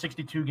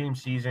 162 game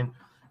season.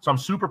 So I'm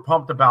super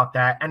pumped about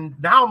that. And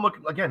now I'm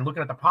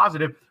looking at the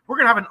positive. We're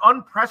going to have an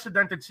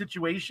unprecedented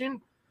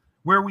situation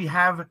where we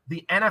have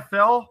the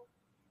NFL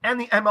and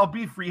the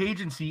MLB free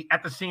agency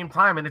at the same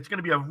time. And it's going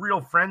to be a real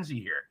frenzy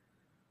here.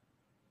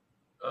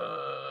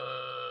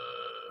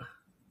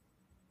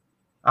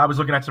 I was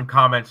looking at some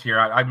comments here.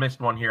 I missed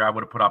one here. I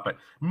would have put up it.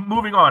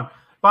 Moving on.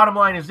 Bottom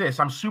line is this.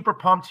 I'm super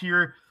pumped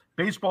here.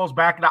 Baseball's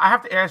back. Now, I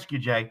have to ask you,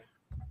 Jay,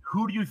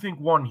 who do you think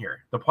won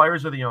here? The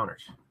players or the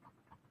owners?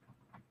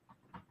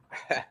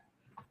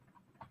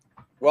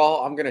 Well,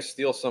 I'm going to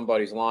steal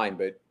somebody's line,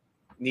 but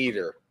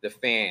neither. The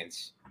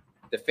fans.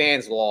 The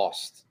fans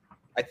lost.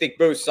 I think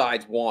both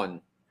sides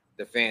won.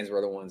 The fans were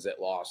the ones that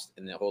lost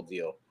in the whole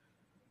deal.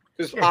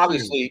 Because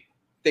obviously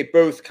they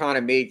both kind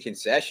of made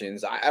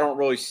concessions. I don't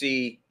really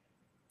see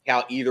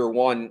how either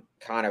one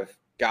kind of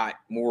got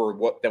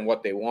more than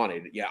what they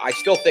wanted. Yeah, I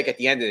still think at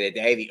the end of the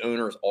day, the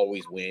owners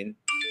always win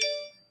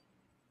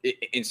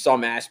in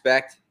some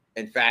aspect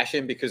and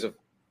fashion because of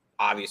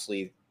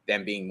obviously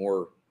them being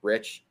more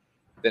rich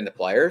than the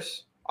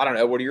players. I don't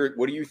know. What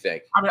do you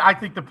think? I mean, I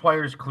think the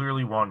players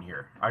clearly won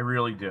here. I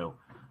really do.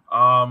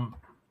 The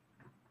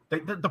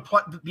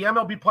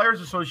MLB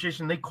Players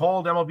Association, they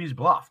called MLB's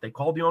bluff. They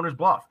called the owner's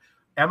bluff.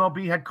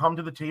 MLB had come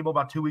to the table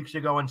about 2 weeks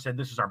ago and said,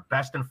 this is our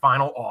best and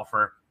final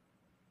offer.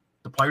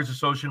 The Players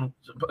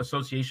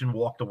Association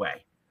walked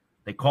away.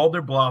 They called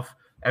their bluff.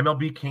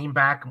 MLB came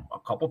back a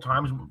couple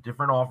times with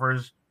different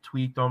offers,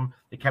 tweaked them.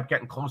 They kept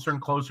getting closer and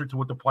closer to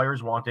what the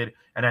players wanted.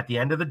 And at the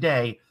end of the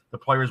day, the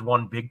players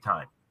won big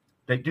time.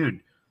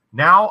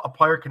 Now a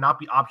player cannot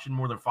be optioned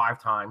more than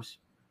 5 times.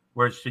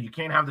 So you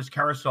can't have this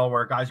carousel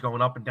where a guy's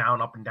going up and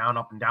down, up and down,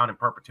 up and down in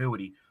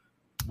perpetuity.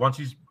 Once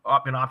he's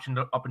been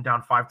optioned up and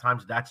down 5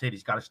 times, that's it.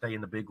 He's got to stay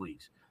in the big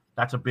leagues.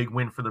 That's a big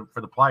win for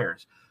the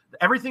players.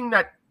 Everything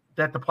that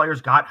the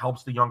players got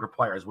helps the younger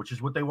players, which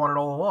is what they wanted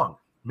all along.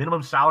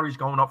 Minimum salaries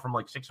going up from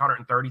like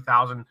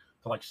 $630,000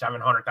 to like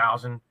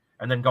 $700,000,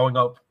 and then going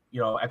up,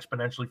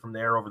 exponentially from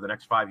there over the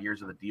next 5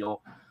 years of the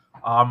deal.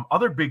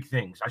 Other big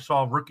things. I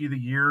saw Rookie of the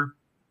Year.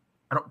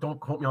 Don't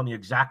quote me on the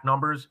exact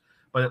numbers,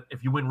 but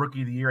if you win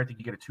Rookie of the Year, I think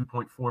you get a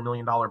 $2.4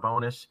 million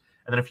bonus.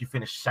 And then if you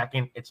finish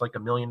second, it's like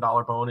 $1 million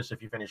bonus.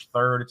 If you finish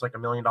third, it's like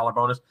 $1 million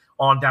bonus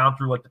on down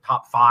through like the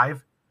top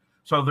 5.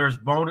 So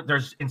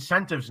there's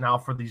incentives now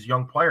for these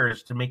young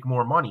players to make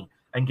more money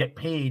and get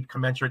paid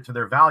commensurate to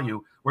their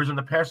value, whereas in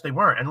the past they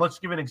weren't. And let's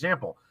give an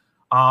example.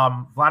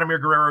 Vladimir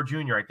Guerrero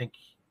Jr., I think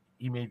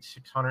he made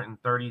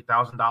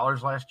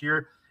 $630,000 last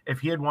year. If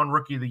he had won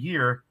Rookie of the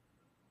Year,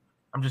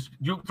 I'm just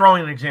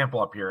throwing an example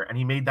up here, and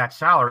he made that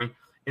salary,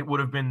 it would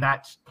have been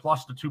that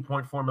plus the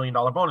 $2.4 million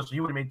bonus. So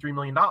he would have made $3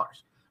 million,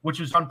 which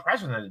is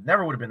unprecedented.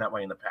 Never would have been that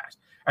way in the past.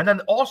 And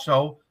then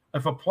also,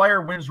 if a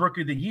player wins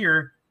Rookie of the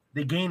Year,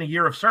 they gain a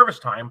year of service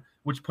time,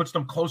 which puts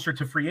them closer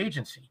to free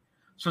agency.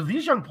 So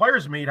these young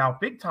players made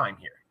out big time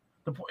here.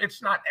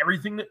 It's not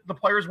everything that the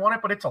players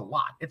wanted, but it's a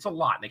lot. It's a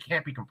lot, and they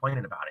can't be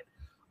complaining about it.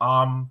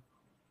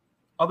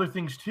 Other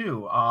things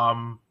too.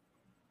 I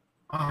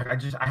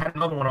had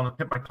another one on the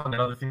tip of my tongue.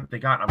 Another thing that they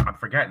got, I'm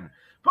forgetting.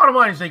 Bottom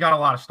line is they got a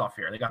lot of stuff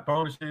here. They got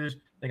bonuses.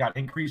 They got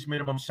increased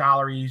minimum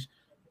salaries.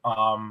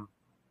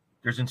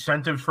 There's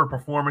incentives for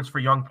performance for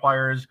young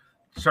players.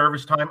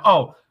 Service time.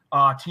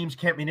 Teams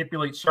can't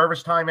manipulate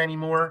service time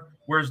anymore.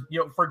 Whereas,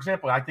 for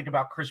example, I think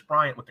about Chris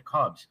Bryant with the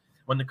Cubs.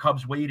 When the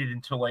Cubs waited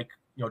until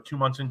 2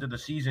 months into the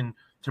season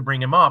to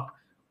bring him up,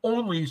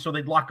 only so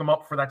they'd lock him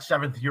up for that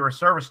 7th year of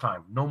service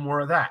time. No more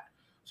of that.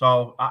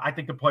 So I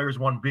think the players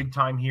won big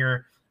time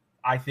here.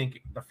 I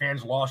think the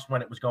fans lost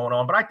when it was going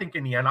on. But I think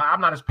in the end,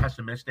 I'm not as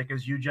pessimistic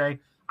as you, Jay.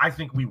 I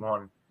think we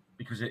won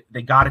because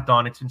they got it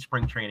done. It's in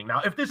spring training.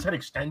 Now, if this had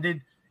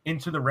extended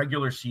into the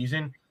regular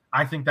season,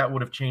 I think that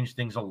would have changed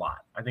things a lot.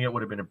 I think it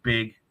would have been a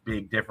big,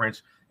 big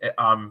difference.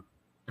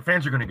 The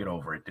fans are going to get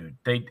over it, dude.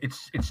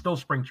 It's still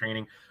spring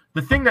training.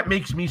 The thing that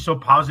makes me so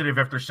positive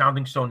after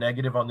sounding so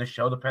negative on this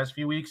show the past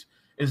few weeks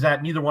is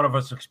that neither one of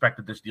us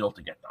expected this deal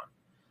to get done.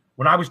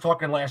 When I was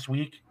talking last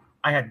week,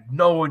 I had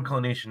no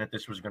inclination that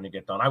this was going to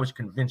get done. I was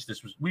convinced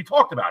we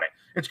talked about it.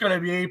 It's going to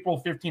be April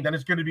 15th, and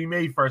it's going to be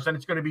May 1st, and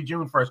it's going to be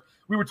June 1st.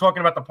 We were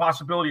talking about the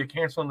possibility of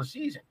canceling the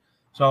season.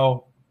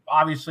 So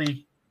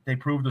obviously they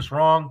proved us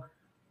wrong,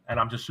 and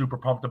I'm just super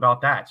pumped about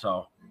that.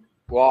 So,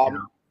 well,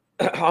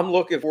 I'm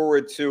looking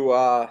forward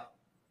to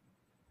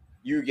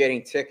you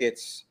getting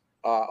tickets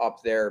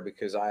up there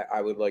because I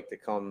would like to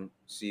come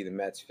see the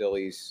Mets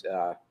Phillies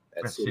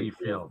at Citi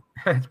Field.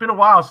 It's been a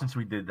while since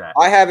we did that.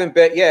 I haven't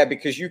been,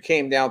 because you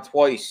came down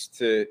twice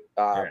to.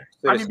 I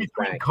mean,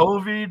 between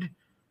COVID,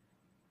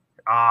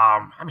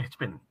 it's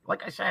been,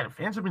 like I said,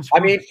 fans have been.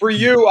 I mean, for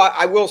you,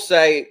 I will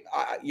say,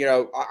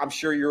 I'm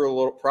sure you're a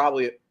little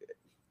probably.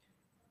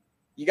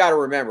 You got to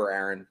remember,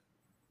 Aaron.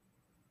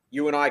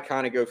 You and I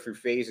kind of go through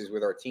phases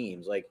with our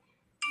teams. Like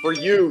for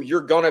you,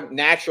 you're gonna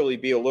naturally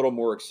be a little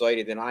more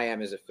excited than I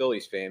am as a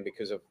Phillies fan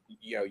because of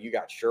you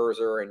got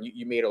Scherzer and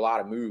you made a lot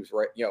of moves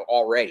right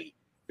already,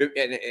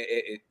 and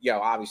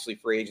obviously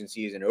free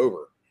agency isn't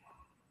over,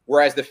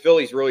 whereas the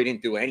Phillies really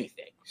didn't do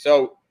anything.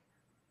 So,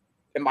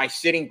 am I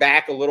sitting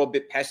back a little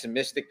bit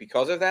pessimistic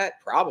because of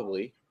that?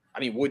 Probably. I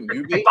mean, wouldn't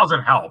you be? It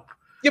doesn't help.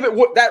 Yeah,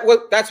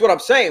 but that's what I'm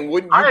saying.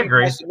 Wouldn't you be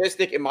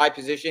pessimistic in my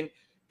position,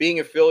 being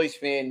a Phillies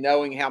fan,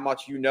 knowing how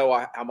much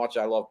how much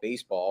I love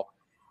baseball?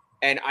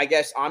 And I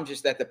guess I'm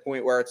just at the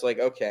point where it's like,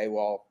 okay,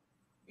 well,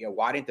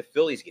 why didn't the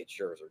Phillies get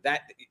Scherzer?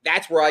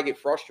 That's where I get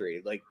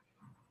frustrated. Like,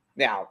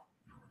 now,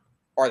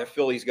 are the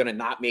Phillies going to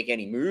not make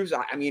any moves?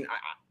 I mean,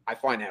 I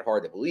find that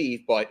hard to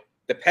believe, but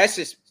the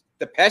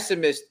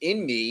pessimist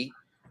in me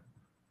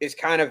is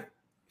kind of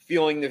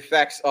feeling the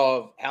effects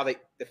of how the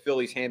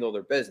Phillies handle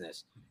their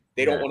business.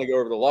 They don't want to go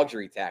over the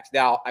luxury tax.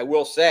 Now, I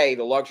will say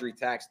the luxury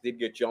tax did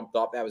get jumped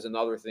up. That was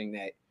another thing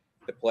that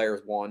the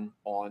players won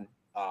on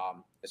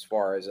as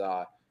far as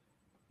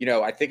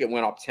I think it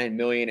went up 10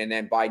 million, and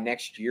then by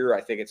next year,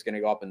 I think it's going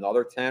to go up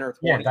another 10 or 20.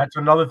 Yeah, that's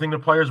another thing the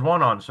players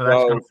won on. So that's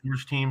going to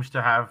force teams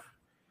to have.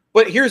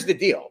 But here's the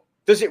deal: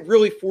 does it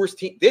really force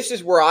teams? This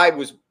is where I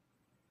was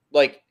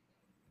like,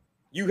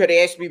 you had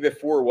asked me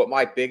before what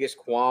my biggest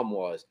qualm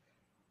was.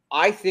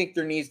 I think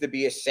there needs to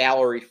be a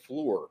salary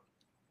floor.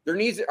 There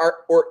needs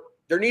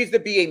to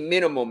be a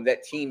minimum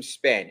that teams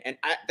spend, and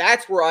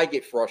that's where I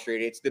get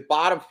frustrated. It's the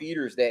bottom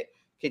feeders that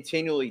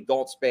continually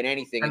don't spend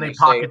anything, and they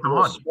say the we're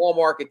money. A small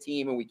market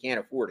team and we can't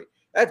afford it.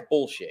 That's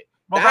bullshit.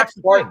 Well, that's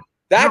part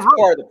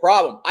of the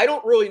problem. I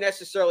don't really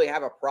necessarily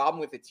have a problem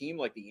with a team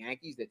like the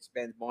Yankees that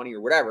spends money or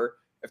whatever.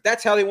 If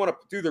that's how they want to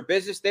do their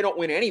business, they don't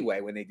win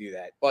anyway when they do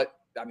that. But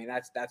I mean,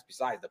 that's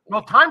besides the point.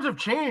 Well, times have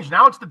changed.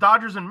 Now it's the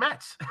Dodgers and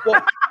Mets.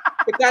 Well,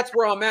 but that's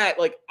where I'm at.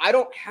 Like, I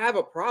don't have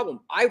a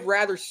problem. I'd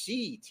rather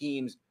see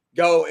teams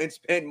go and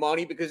spend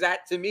money because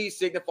that to me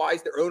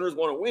signifies their owners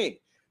want to win.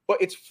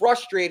 But it's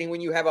frustrating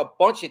when you have a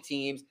bunch of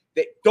teams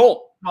that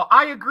don't. Well,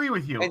 I agree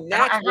with you. And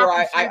that's where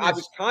I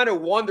was kind of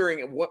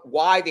wondering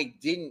why they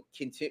didn't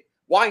continue,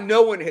 why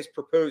no one has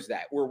proposed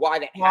that, or why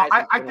that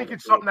hasn't. I think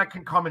it's something that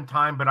can come in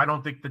time, but I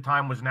don't think the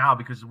time was now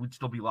because we'd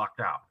still be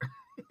locked out.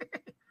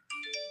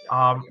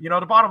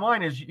 The bottom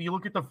line is you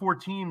look at the 4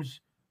 teams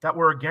that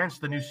were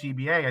against the new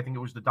CBA. I think it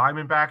was the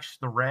Diamondbacks,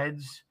 the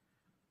Reds,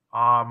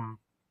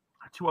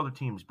 2 other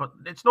teams. But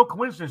it's no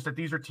coincidence that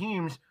these are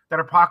teams that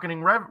are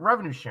pocketing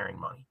revenue sharing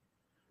money.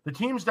 The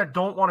teams that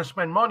don't want to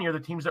spend money are the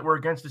teams that were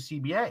against the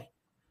CBA.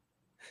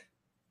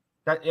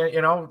 That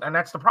and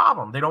that's the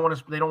problem. They don't want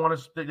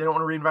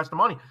to reinvest the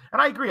money.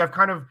 And I agree. I've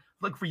kind of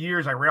for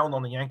years I railed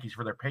on the Yankees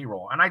for their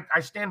payroll, and I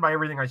stand by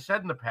everything I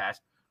said in the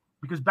past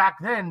because back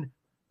then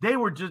they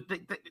were just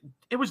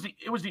it was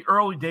the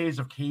early days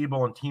of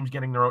cable and teams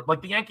getting their own.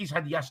 Like the Yankees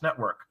had the YES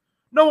Network.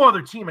 No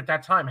other team at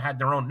that time had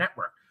their own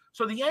network.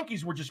 So the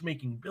Yankees were just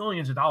making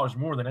billions of dollars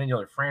more than any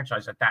other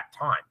franchise at that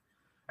time.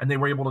 And they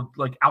were able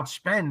to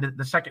outspend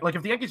the second. Like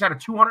if the Yankees had a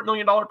 $200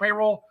 million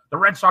payroll, the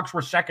Red Sox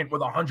were second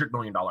with a $100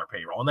 million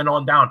payroll, and then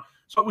on down.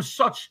 So it was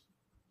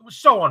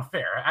so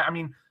unfair. I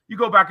mean, you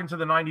go back into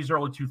the 90s,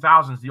 early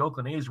 2000s, the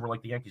Oakland A's were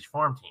like the Yankees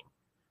farm team,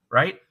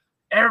 right?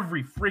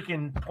 Every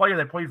freaking player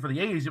that played for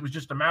the A's, it was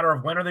just a matter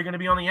of when are they going to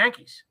be on the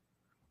Yankees.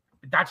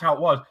 That's how it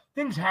was.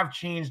 Things have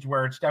changed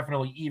where it's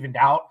definitely evened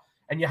out,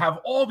 and you have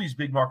all these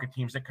big market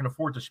teams that can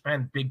afford to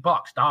spend big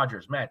bucks: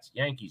 Dodgers, Mets,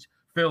 Yankees,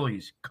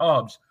 Phillies,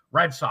 Cubs,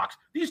 Red Sox.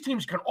 These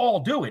teams can all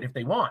do it if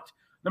they want.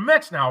 The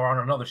Mets now are on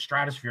another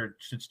stratosphere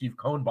since Steve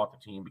Cohen bought the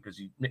team because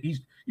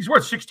he's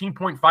worth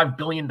 $16.5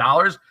 billion.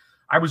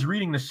 I was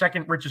reading the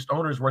second richest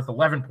owner is worth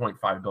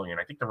 $11.5 billion.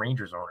 I think the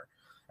Rangers owner.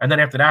 And then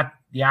after that,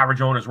 the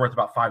average owner is worth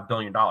about $5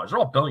 billion. They're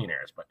all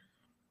billionaires, but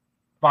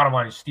bottom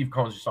line is Steve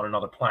Cohen's just on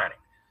another planet.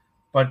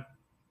 But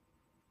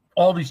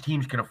all these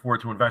teams can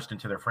afford to invest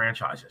into their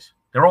franchises.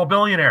 They're all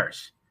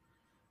billionaires.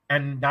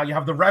 And now you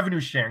have the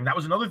revenue sharing. That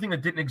was another thing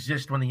that didn't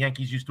exist when the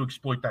Yankees used to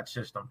exploit that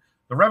system.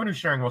 The revenue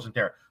sharing wasn't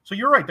there. So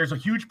you're right. There's a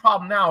huge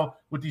problem now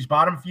with these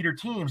bottom feeder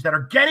teams that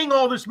are getting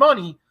all this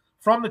money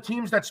from the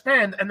teams that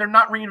spend, and they're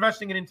not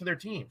reinvesting it into their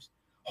teams.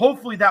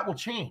 Hopefully that will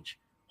change.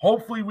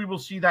 Hopefully we will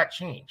see that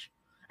change.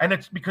 And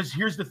it's because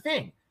here's the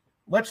thing.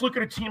 Let's look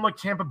at a team like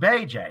Tampa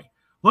Bay, Jay.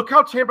 Look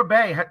how Tampa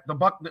Bay had the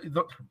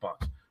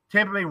Bucks.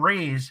 Tampa Bay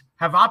Rays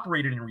have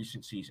operated in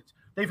recent seasons.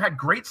 They've had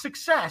great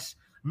success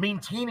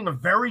maintaining a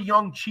very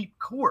young, cheap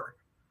core.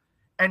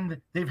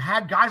 And they've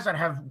had guys that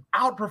have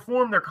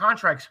outperformed their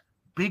contracts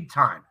big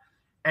time.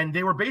 And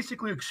they were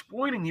basically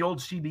exploiting the old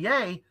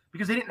CBA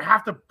because they didn't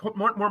have to put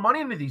more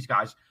money into these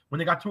guys. When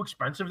they got too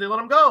expensive, they let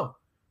them go.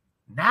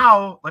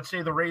 Now, let's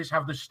say the Rays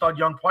have this stud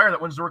young player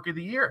that wins the Rookie of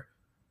the Year.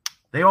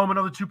 They owe him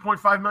another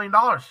 $2.5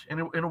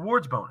 million in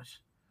awards bonus.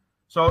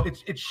 So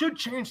it should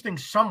change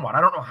things somewhat.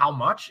 I don't know how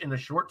much in the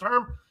short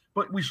term,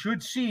 but we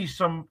should see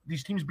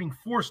these teams being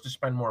forced to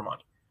spend more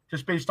money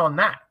just based on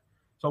that.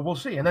 So we'll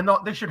see. And then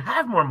they should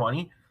have more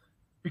money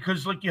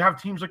because like you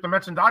have teams like the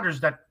Mets and Dodgers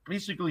that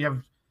basically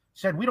have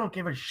said, we don't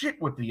give a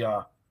shit what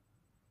the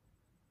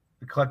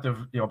collective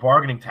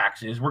bargaining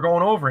tax is. We're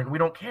going over it and we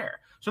don't care.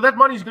 So that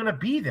money's going to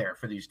be there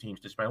for these teams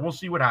to spend. We'll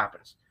see what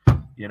happens,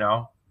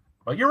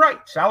 But you're right.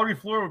 Salary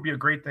floor would be a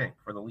great thing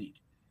for the league.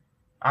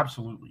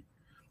 Absolutely.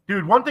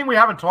 Dude, one thing we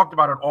haven't talked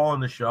about at all in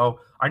the show,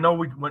 I know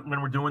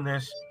when we're doing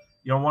this,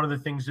 one of the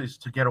things is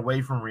to get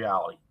away from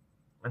reality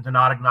and to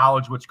not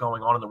acknowledge what's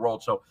going on in the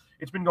world. So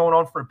it's been going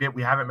on for a bit.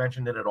 We haven't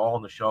mentioned it at all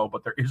in the show,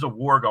 but there is a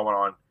war going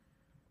on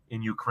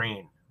in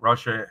Ukraine.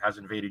 Russia has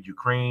invaded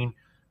Ukraine.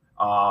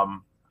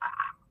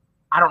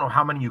 I don't know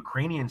how many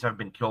Ukrainians have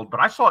been killed, but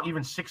I saw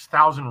even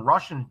 6,000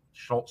 Russian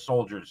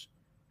soldiers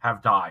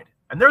have died.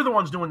 And they're the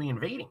ones doing the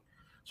invading.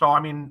 So, I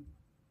mean,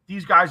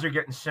 these guys are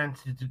getting sent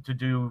to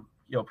do,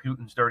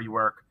 Putin's dirty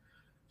work.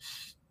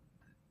 It's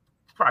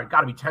probably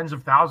got to be tens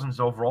of thousands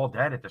overall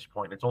dead at this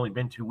point. It's only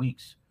been 2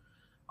 weeks.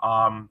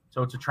 So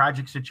it's a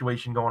tragic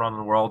situation going on in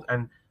the world.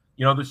 And,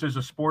 this is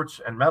a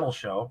sports and metal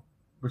show.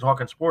 We're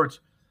talking sports.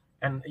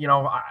 And,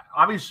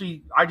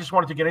 obviously, I just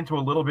wanted to get into a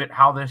little bit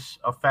how this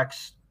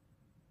affects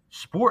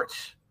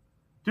sports.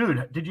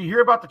 Dude, did you hear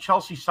about the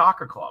Chelsea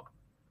Soccer Club?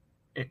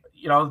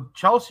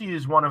 Chelsea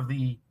is one of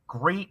the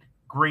great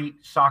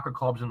soccer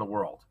clubs in the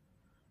world.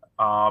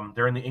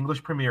 They're in the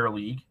English Premier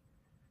League,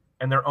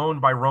 and they're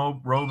owned by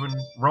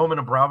Roman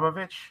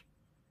Abramovich.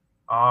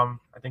 I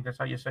think that's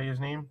how you say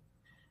his name.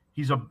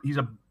 He's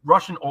a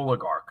Russian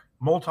oligarch,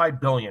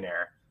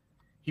 multi-billionaire.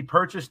 He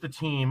purchased the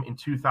team in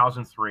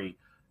 2003.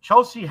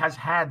 Chelsea has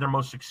had their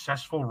most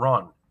successful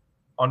run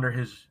under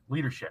his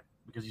leadership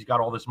because he's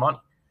got all this money.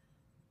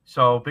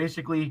 So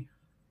basically,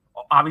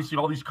 obviously,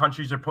 all these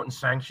countries are putting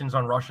sanctions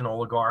on Russian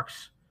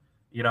oligarchs,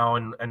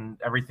 and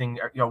everything.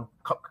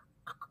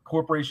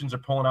 Corporations are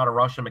pulling out of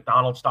Russia.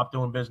 McDonald's stopped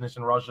doing business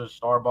in Russia.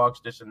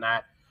 Starbucks, this and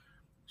that.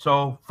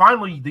 So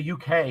finally, the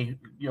UK,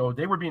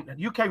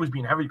 UK was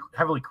being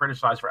heavily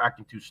criticized for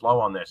acting too slow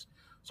on this.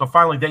 So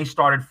finally, they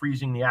started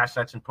freezing the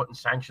assets and putting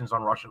sanctions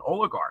on Russian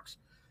oligarchs.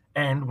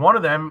 And one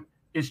of them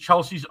is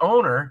Chelsea's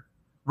owner,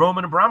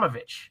 Roman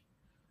Abramovich.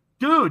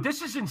 Dude,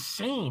 this is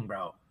insane,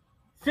 bro.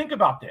 Think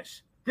about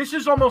this. This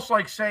is almost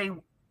like, say,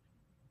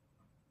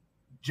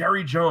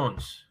 Jerry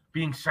Jones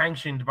being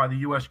sanctioned by the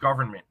U.S.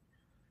 government,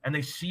 and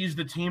they seized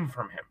the team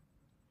from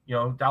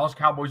him. Dallas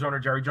Cowboys owner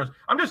Jerry Jones.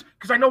 I'm just,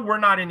 because I know we're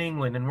not in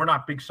England and we're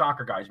not big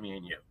soccer guys, me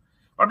and you.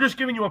 But I'm just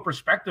giving you a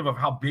perspective of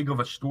how big of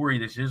a story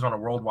this is on a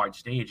worldwide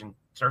stage and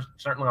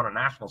certainly on a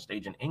national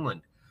stage in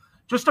England.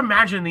 Just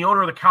imagine the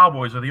owner of the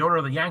Cowboys or the owner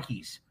of the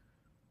Yankees,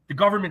 the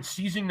government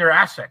seizing their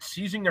assets,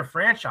 seizing their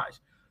franchise.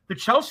 The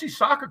Chelsea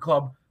Soccer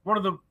Club, one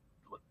of the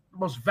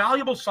most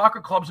valuable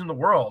soccer clubs in the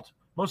world,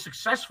 most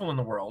successful in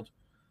the world,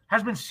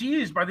 has been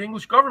seized by the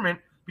English government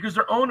because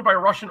they're owned by a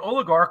Russian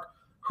oligarch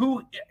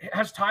who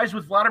has ties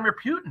with Vladimir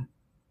Putin.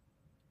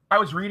 I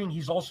was reading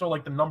he's also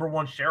like the number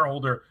one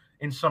shareholder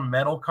in some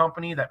metal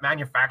company that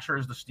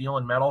manufactures the steel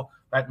and metal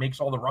that makes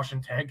all the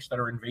Russian tanks that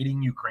are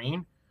invading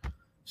Ukraine.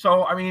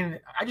 So, I mean,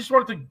 I just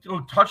wanted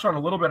to touch on a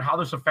little bit how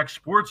this affects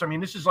sports. I mean,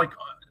 this is like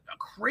a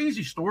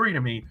crazy story to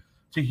me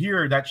to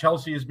hear that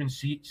Chelsea has been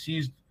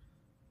seized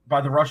by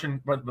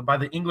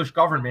the English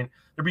government.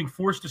 They're being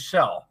forced to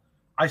sell.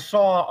 I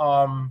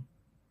saw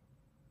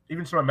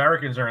even some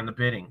Americans are in the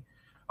bidding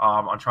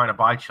on trying to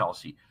buy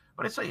Chelsea.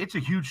 But it's a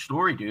huge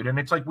story, dude. And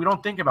it's like we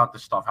don't think about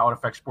this stuff, how it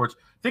affects sports.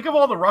 Think of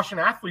all the Russian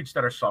athletes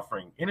that are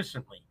suffering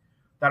innocently,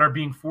 that are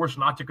being forced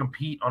not to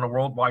compete on a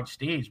worldwide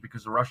stage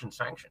because of Russian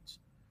sanctions.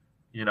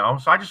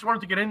 So I just wanted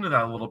to get into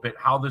that a little bit,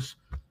 how this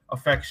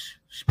affects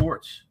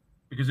sports,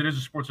 because it is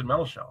a sports and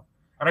metal show.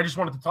 And I just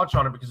wanted to touch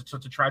on it because it's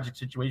such a tragic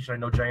situation. I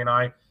know Jay and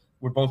I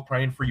were both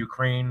praying for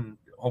Ukraine.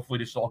 Hopefully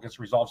this all gets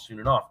resolved soon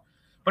enough.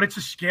 But it's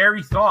a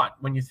scary thought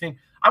when you think.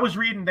 I was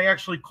reading they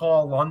actually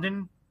call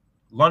London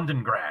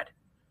Londongrad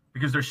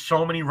because there's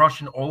so many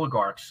Russian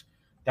oligarchs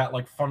that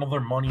like funnel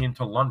their money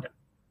into London.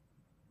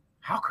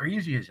 How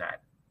crazy is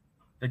that?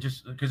 They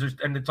just because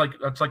it's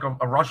like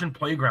a Russian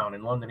playground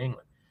in London,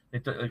 England.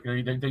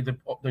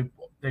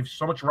 They've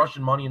so much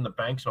Russian money in the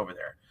banks over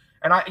there.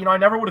 And I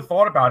never would have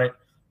thought about it.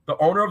 The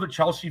owner of the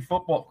Chelsea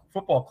football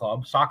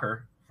club,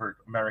 soccer for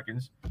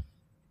Americans,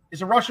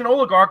 is a Russian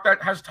oligarch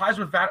that has ties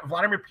with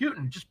Vladimir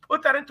Putin. Just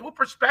put that into a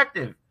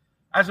perspective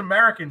as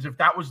Americans, if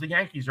that was the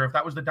Yankees or if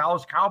that was the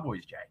Dallas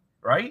Cowboys, Jay,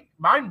 right?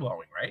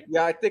 Mind-blowing, right?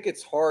 Yeah, I think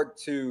it's hard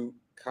to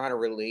kind of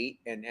relate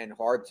and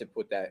hard to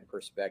put that in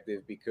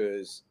perspective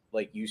because,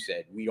 like you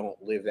said, we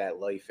don't live that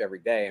life every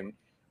day. And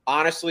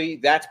honestly,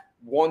 that's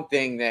one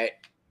thing that,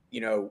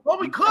 Well,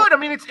 we could. I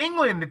mean, it's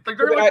England. They're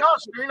like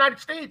us. They're the United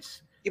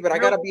States. Yeah, but I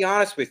got to be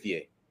honest with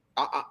you.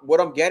 What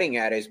I'm getting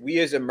at is we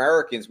as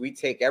Americans, we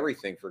take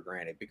everything for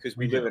granted because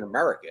we live in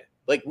America.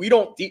 Like, we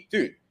don't,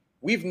 dude,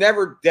 we've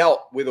never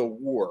dealt with a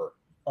war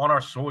on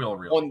our soil,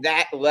 really. On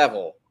that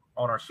level.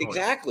 On our soil.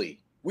 Exactly.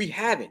 We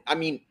haven't. I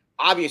mean,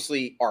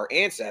 obviously, our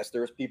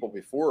ancestors, people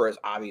before us,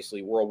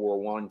 obviously, World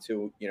War I,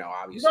 II,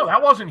 obviously. No,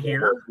 that wasn't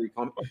here.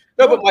 No,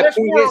 but my point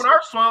war is, on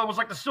our soil was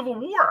like the Civil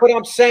War. But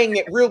I'm saying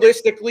that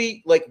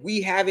realistically, like,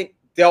 we haven't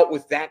dealt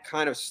with that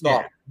kind of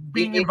stuff. Yeah,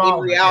 being in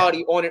involved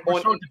reality, We're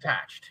so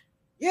detached.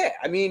 Yeah,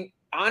 I mean,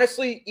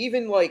 honestly,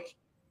 even like,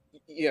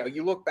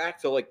 you look back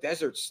to like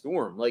Desert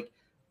Storm, like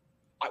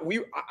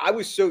I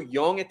was so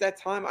young at that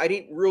time. I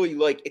didn't really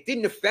it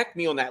didn't affect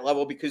me on that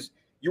level because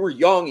you were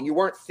young and you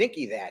weren't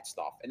thinking that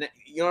stuff. And that,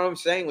 you know what I'm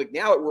saying? Like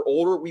now that we're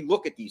older, we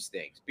look at these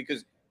things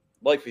because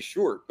life is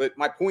short. But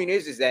my point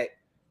is that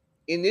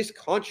in this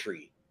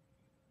country,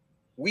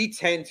 we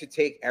tend to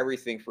take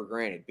everything for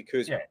granted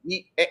because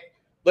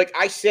like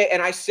I say,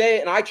 and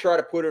I try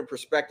to put it in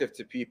perspective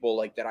to people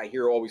like that I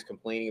hear always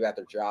complaining about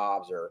their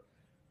jobs or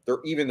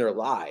even their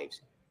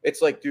lives.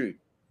 It's like, dude,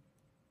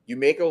 you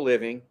make a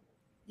living,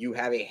 you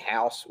have a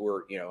house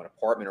or an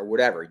apartment or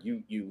whatever,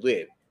 you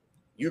live.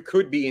 You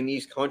could be in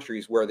these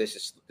countries where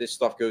this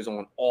stuff goes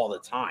on all the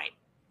time.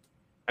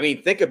 I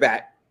mean, think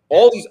about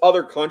all these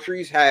other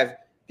countries have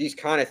these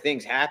kind of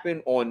things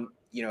happen on,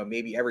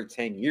 maybe every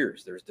 10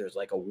 years. There's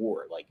like a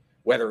war, like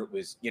whether it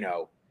was,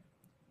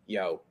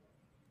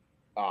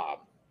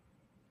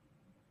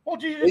 well,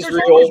 Israel,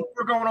 there's always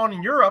war going on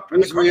in Europe.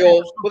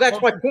 Israel. Well,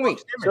 that's my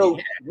point. So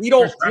we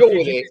don't deal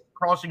with it.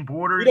 Crossing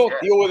borders. We don't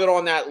deal with it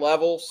on that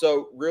level.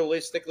 So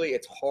realistically,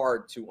 it's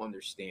hard to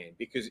understand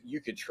because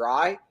you could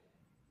try,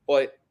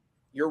 but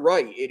you're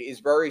right. It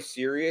is very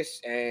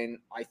serious. And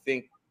I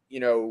think,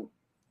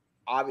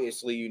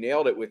 obviously you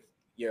nailed it with,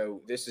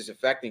 this is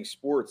affecting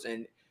sports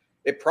and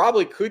it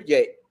probably could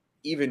get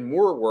even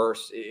more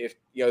worse if,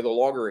 the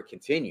longer it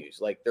continues.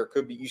 Like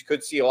you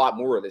could see a lot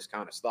more of this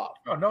kind of stuff.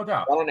 Oh, no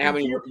doubt. I don't know how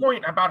many. To your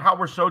point about how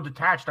we're so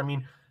detached. I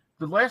mean,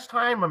 the last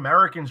time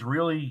Americans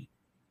really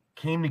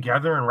came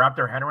together and wrapped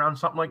their head around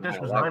something like this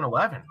was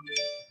 9/11.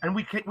 And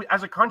we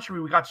as a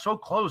country, we got so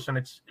close and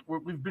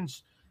we've been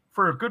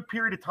for a good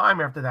period of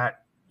time after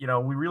that,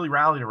 we really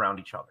rallied around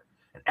each other.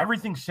 And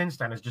everything since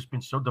then has just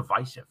been so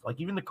divisive. Like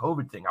even the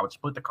COVID thing, I would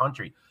split the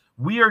country.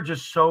 We are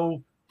just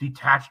so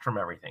detached from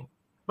everything.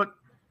 But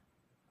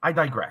I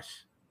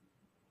digress.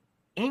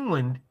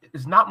 England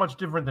is not much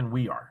different than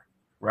we are,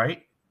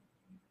 right?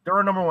 They're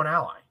our number one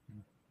ally.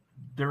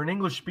 They're an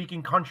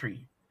English-speaking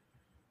country.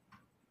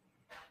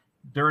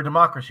 They're a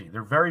democracy.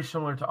 They're very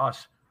similar to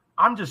us.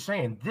 I'm just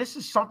saying this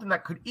is something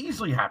that could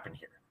easily happen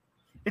here.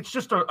 It's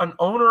just an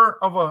owner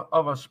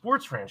of a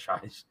sports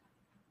franchise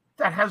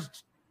that has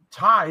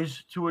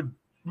ties to a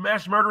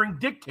mass murdering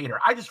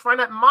dictator. I just find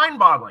that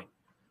mind-boggling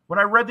when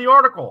I read the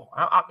article.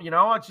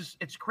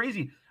 It's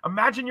crazy.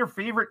 Imagine your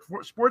favorite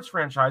sports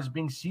franchise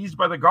being seized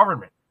by the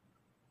government.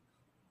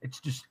 It's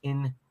just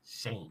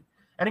insane.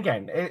 And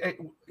again, I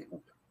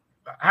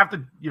have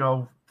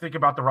to, think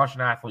about the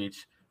Russian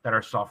athletes that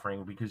are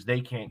suffering because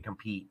they can't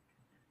compete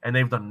and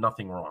they've done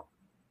nothing wrong.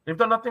 They've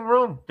done nothing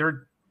wrong.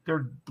 Their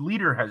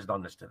leader has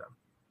done this to them.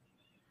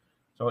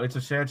 So it's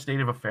a sad state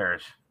of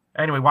affairs.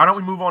 Anyway, why don't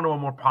we move on to a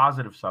more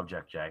positive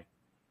subject, Jay?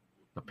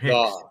 The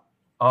picks.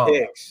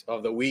 Picks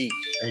of the week.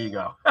 There you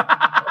go.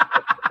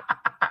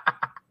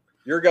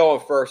 You're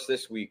going first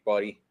this week,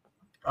 buddy.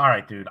 All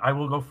right, dude. I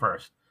will go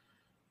first.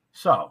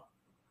 So,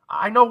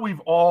 I know we've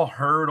all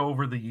heard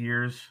over the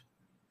years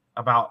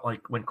about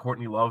like when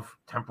Courtney Love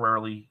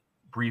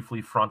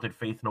briefly fronted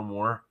Faith No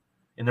More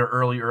in their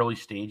early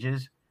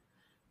stages.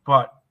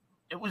 But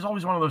it was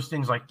always one of those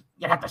things like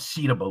you have to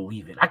see to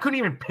believe it. I couldn't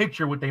even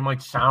picture what they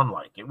might sound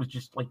like. It was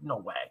just like, no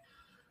way.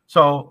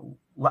 So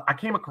I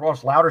came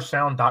across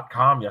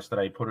loudersound.com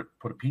yesterday, put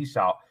a piece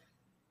out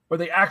where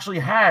they actually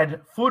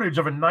had footage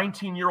of a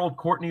 19-year-old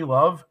Courtney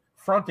Love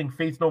fronting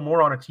Faith No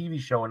More on a TV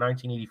show in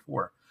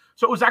 1984.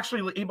 So it was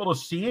actually able to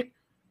see it.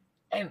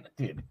 And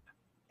dude,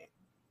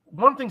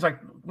 one of the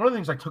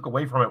things I took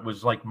away from it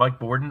was like Mike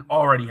Borden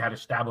already had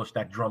established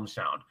that drum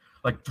sound.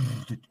 Like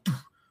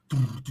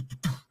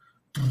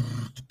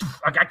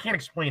I can't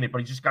explain it, but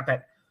he just got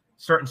that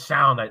certain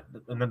sound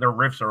and then their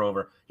riffs are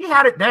over. He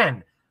had it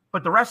then.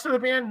 But the rest of the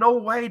band, no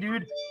way,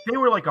 dude. They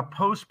were like a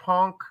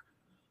post-punk,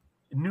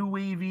 new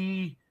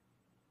wavy,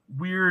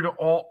 weird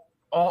alt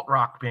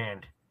rock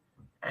band.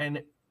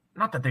 And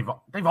not that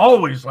they've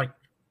always like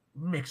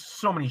mixed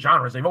so many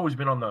genres. They've always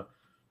been on the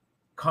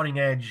cutting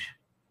edge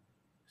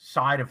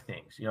side of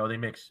things. They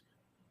mix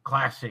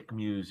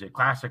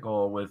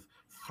classical with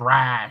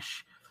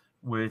thrash,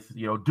 with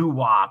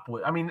doo-wop.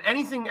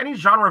 Any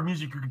genre of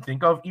music you can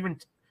think of, even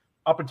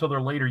up until their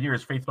later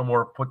years, Faith No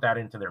More put that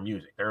into their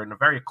music. They're in a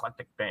very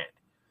eclectic band.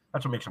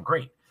 That's what makes them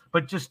great.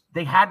 But just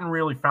they hadn't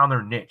really found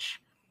their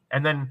niche.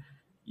 And then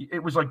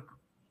it was like,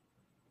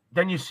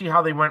 then you see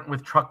how they went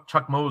with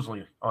Chuck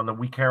Mosley on the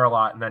We Care a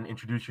Lot and then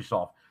Introduce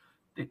Yourself.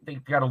 They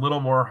got a little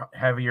more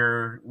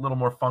heavier, a little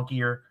more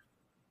funkier.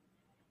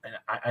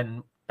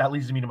 And that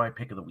leads me to my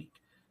pick of the week.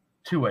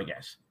 2, I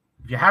guess.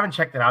 If you haven't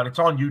checked it out, it's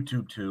on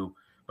YouTube too,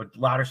 but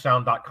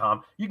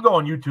loudersound.com. You can go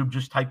on YouTube,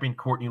 just type in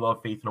Courtney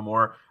Love, Faith No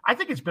More. I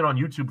think it's been on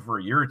YouTube for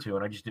a year or two,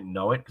 and I just didn't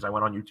know it because I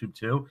went on YouTube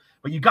too.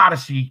 But you got to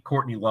see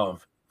Courtney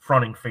Love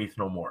fronting Faith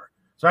No More.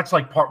 So that's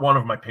like part 1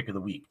 of my pick of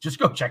the week. Just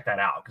go check that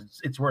out because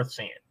it's worth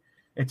seeing.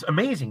 It's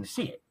amazing to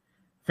see it.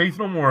 Faith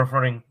No More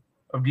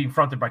being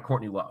fronted by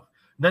Courtney Love.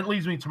 And that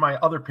leads me to my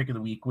other pick of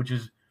the week, which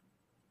is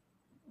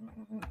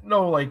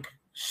no like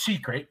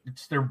secret.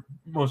 It's their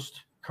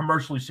most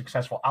commercially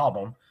successful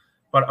album,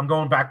 but I'm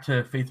going back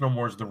to Faith No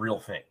More's The Real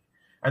Thing.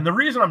 And the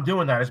reason I'm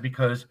doing that is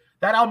because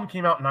that album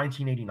came out in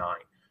 1989.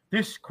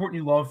 This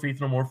Courtney Love,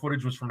 Faith No More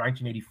footage was from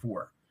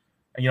 1984.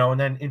 And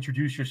then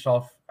Introduce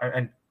Yourself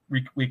and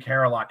We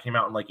Care a Lot came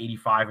out in like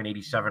 85 and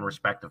 87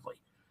 respectively.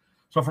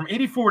 So from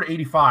 84 to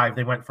 85,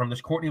 they went from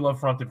this Courtney Love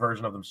fronted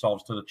version of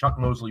themselves to the Chuck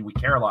Mosley We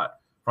Care a Lot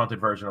fronted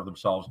version of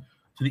themselves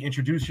to the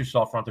Introduce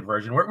Yourself fronted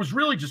version, where it was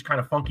really just kind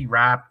of funky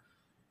rap,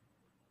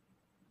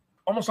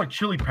 almost like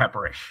Chili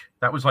Pepper-ish.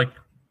 That was like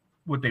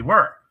what they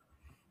were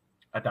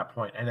at that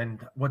point. And then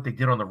what they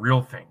did on The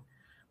Real Thing,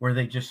 where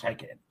they just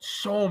like had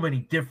so many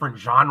different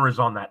genres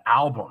on that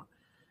album.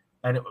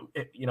 And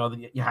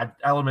you had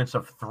elements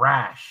of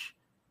thrash.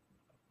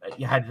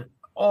 It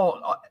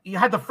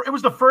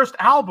was the first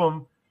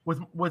album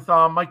with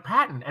Mike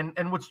Patton.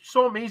 And what's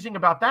so amazing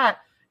about that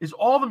is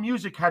all the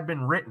music had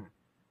been written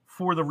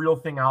for the Real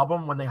Thing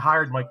album. When they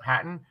hired Mike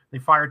Patton, they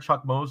fired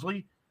Chuck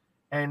Mosley,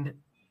 and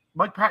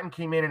Mike Patton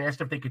came in and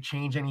asked if they could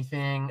change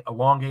anything,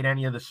 elongate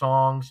any of the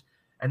songs.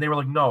 And they were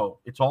like, no,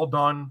 it's all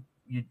done.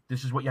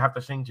 This is what you have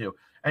to sing to.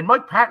 And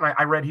Mike Patton,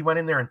 I read, he went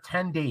in there in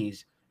 10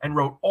 days and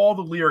wrote all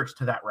the lyrics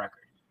to that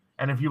record.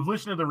 And if you've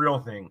listened to The Real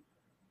Thing,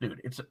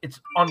 dude, it's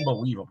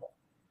unbelievable.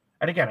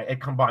 And again,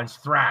 it combines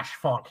thrash,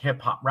 funk,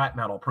 hip hop, rap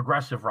metal,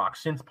 progressive rock,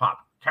 synth pop,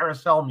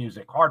 carousel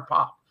music, hard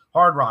pop,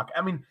 hard rock.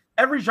 I mean,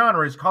 every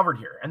genre is covered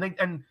here.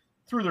 And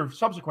through their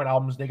subsequent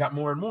albums, they got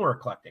more and more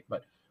eclectic.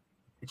 But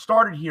it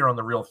started here on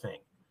The Real Thing.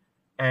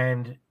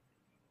 And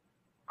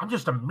I'm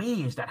just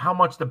amazed at how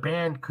much the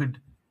band could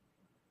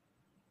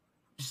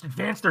just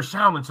advance their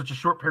sound in such a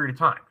short period of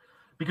time.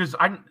 Because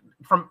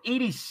from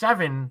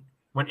 87,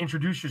 when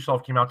Introduce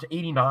Yourself came out, to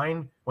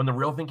 89, when The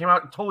Real Thing came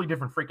out, a totally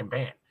different freaking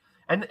band.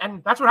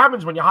 And that's what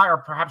happens when you hire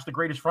perhaps the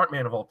greatest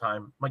frontman of all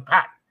time, Mike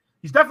Patton.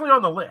 He's definitely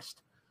on the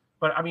list.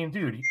 But, I mean,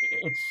 dude,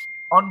 it's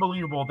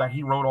unbelievable that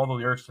he wrote all the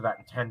lyrics to that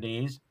in 10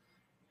 days.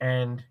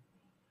 And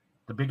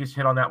the biggest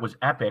hit on that was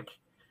Epic.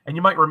 And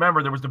you might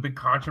remember there was the big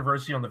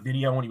controversy on the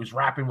video when he was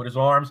rapping with his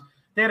arms.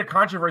 They had a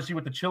controversy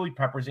with the Chili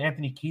Peppers.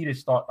 Anthony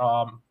Kiedis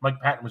thought Mike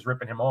Patton was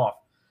ripping him off.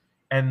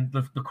 And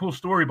the cool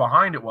story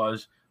behind it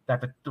was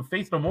that the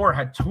Faith No More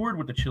had toured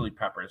with the Chili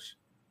Peppers,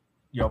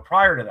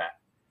 prior to that.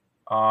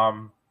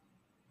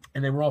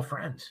 And they were all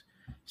friends.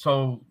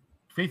 So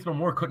Faith No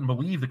More couldn't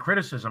believe the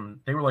criticism.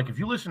 They were like, if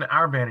you listen to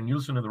our band and you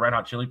listen to the Red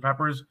Hot Chili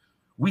Peppers,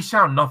 we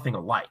sound nothing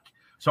alike.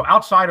 So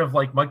outside of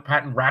like Mike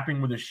Patton rapping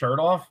with his shirt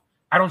off,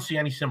 I don't see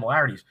any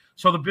similarities.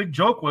 So the big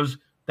joke was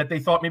that they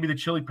thought maybe the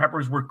Chili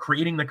Peppers were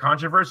creating the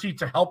controversy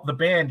to help the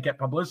band get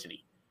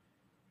publicity.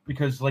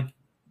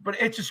 But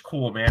it's just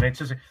cool, man. It's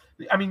just,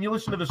 I mean, you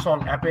listen to the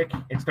song Epic,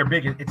 it's their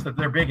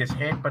biggest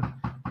hit, but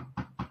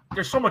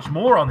there's so much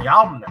more on the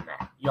album than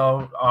that.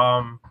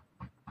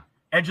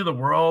 Edge of the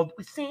World,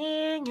 we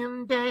sing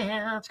and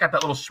dance. It's got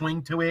that little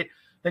swing to it.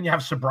 Then you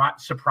have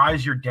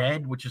Surprise You're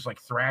Dead, which is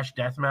like thrash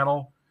death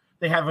metal.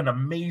 They have an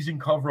amazing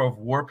cover of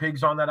War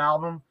Pigs on that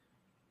album.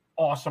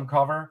 Awesome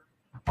cover.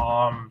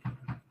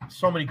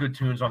 So many good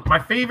tunes on. My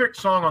favorite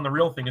song on The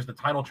Real Thing is the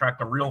title track,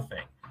 The Real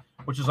Thing,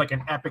 which is like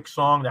an epic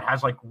song that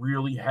has like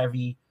really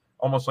heavy,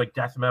 almost like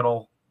death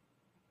metal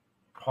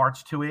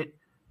parts to it.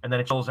 And then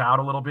it chills out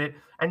a little bit.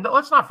 And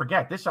let's not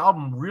forget, this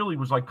album really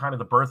was like kind of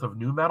the birth of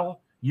nu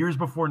metal, years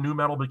before nu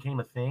metal became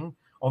a thing,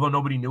 although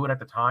nobody knew it at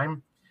the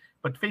time.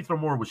 But Faith No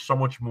More was so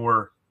much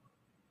more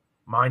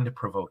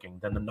mind-provoking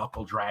than the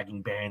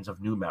knuckle-dragging bands of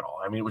nu metal.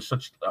 I mean, it was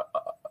such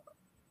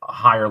a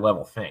higher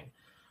level thing,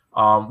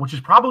 which is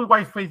probably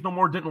why Faith No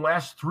More didn't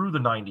last through the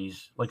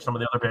 90s like some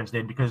of the other bands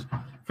did, because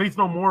Faith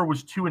No More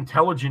was too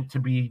intelligent to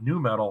be nu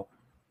metal,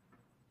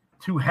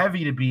 too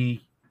heavy to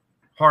be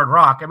hard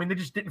rock. I mean, they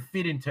just didn't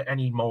fit into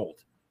any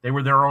mold. They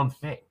were their own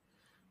thing.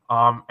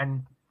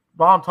 And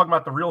while I'm talking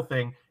about The Real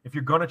Thing, if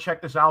you're going to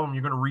check this album,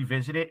 you're going to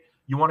revisit it,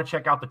 you want to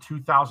check out the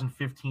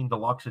 2015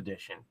 Deluxe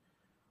Edition,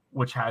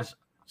 which has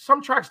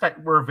some tracks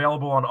that were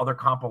available on other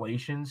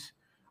compilations,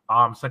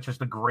 such as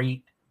the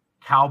great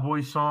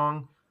Cowboy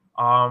song.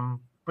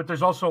 But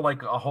there's also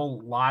like a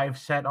whole live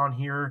set on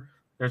here.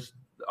 There's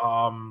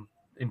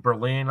in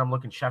Berlin, I'm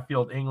looking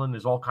Sheffield, England.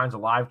 There's all kinds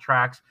of live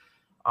tracks.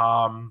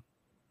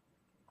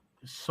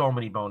 So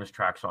many bonus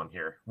tracks on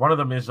here. One of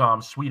them is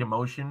Sweet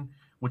Emotion,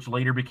 which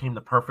later became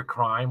The Perfect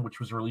Crime, which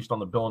was released on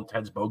the Bill and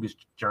Ted's Bogus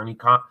Journey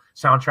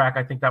soundtrack.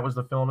 I think that was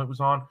the film it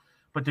was on.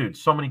 But dude,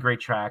 so many great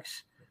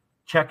tracks.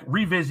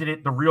 revisit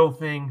it, The Real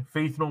Thing,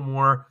 Faith No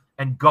More,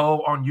 and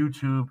go on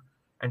YouTube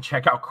and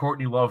check out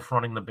Courtney Love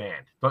fronting the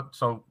band.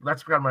 So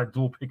that's kind of my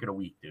dual pick of the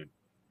week, dude.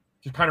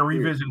 Just kind of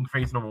revisiting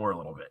Faith No More a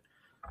little bit.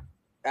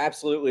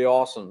 Absolutely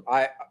awesome.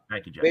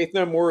 Thank you, Jay. Faith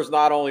No More is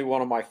not only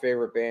one of my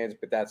favorite bands,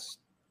 but that's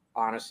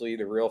honestly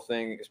The Real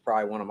Thing is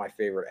probably one of my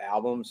favorite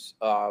albums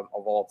of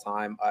all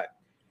time.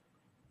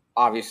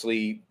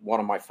 Obviously, one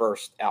of my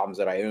first albums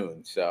that I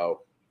owned.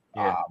 So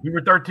yeah, we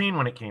were 13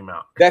 when it came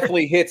out.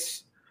 Definitely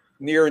hits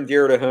near and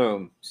dear to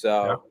home.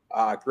 So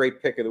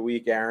great pick of the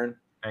week, Aaron.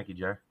 Thank you,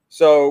 Jay.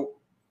 So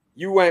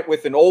you went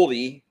with an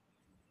oldie.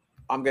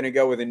 I'm going to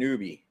go with a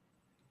newbie.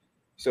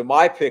 So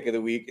my pick of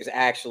the week is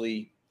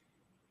actually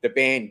the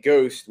band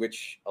Ghost,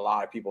 which a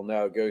lot of people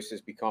know. Ghost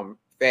has become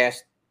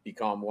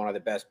one of the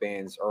best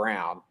bands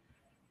around.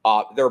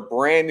 Their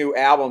brand new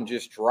album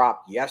just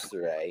dropped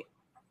yesterday,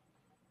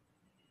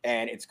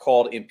 and it's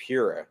called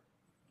Impera.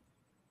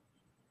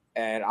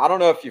 And I don't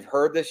know if you've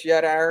heard this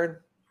yet, Aaron,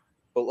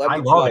 but let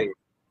me tell you.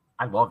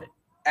 I love it.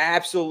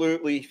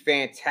 Absolutely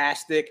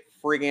fantastic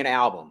friggin'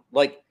 album.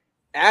 Like,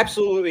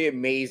 absolutely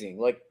amazing.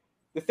 Like,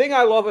 the thing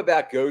I love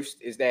about Ghost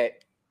is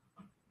that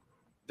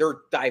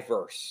they're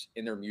diverse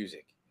in their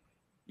music.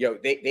 You know,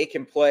 they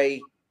can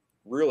play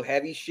real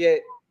heavy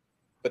shit,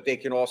 but they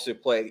can also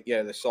play,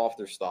 the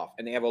softer stuff.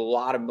 And they have a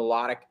lot of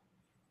melodic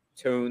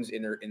tones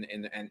in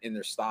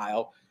their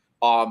style.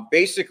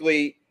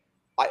 Basically,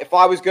 if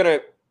I was going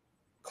to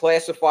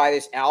classify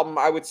this album,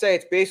 I would say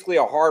it's basically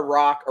a hard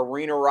rock,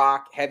 arena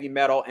rock, heavy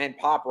metal, and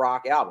pop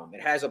rock album.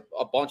 It has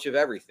a bunch of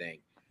everything.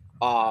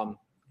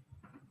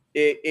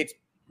 It's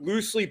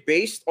loosely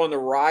based on the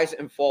rise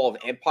and fall of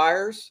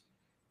empires,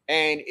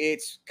 and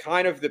it's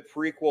kind of the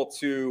prequel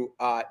to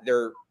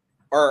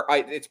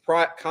it's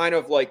kind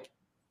of like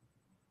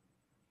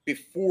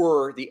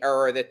before the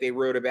era that they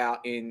wrote about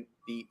in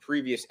the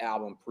previous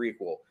album,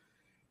 Prequel.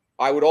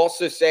 I would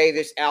also say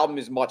this album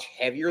is much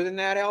heavier than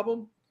that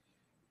album.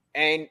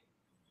 And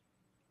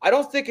I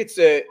don't think it's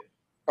a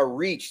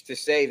reach to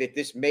say that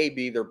this may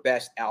be their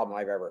best album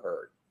I've ever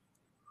heard.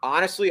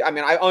 Honestly, I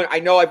mean, I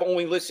know I've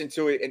only listened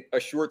to it in a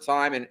short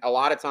time, and a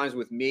lot of times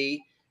with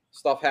me,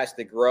 stuff has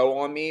to grow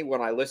on me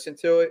when I listen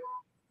to it.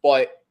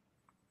 But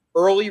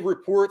early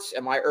reports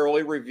and my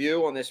early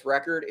review on this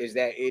record is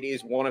that it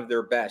is one of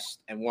their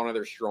best and one of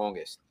their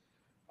strongest.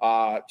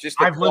 I've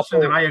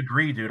listened and I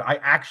agree, dude. I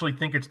actually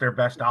think it's their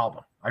best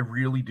album. I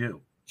really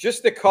do.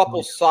 Just a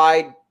couple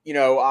side,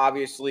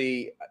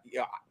 obviously,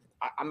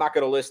 I'm not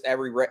going to list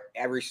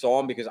every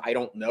song because I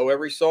don't know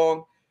every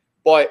song.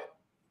 But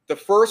the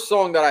first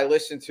song that I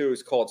listened to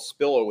is called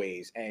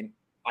Spillaways. And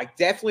I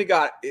definitely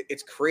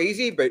it's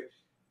crazy, but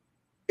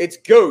it's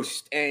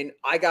Ghost. And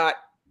I got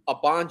a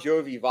Bon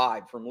Jovi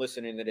vibe from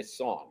listening to this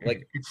song.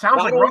 Like, it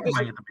sounds like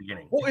Runaway at the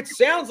beginning. Well, it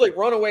sounds like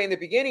Runaway in the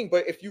beginning,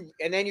 but if you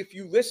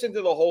listen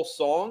to the whole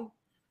song,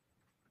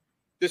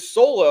 the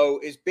solo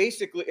is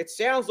basically, it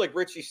sounds like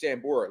Richie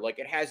Sambora. Like,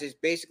 it has his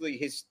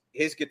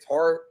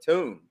guitar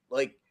tone.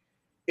 Like,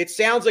 it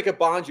sounds like a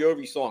Bon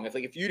Jovi song.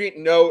 If you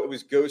didn't know it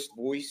was Ghost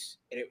voice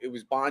and it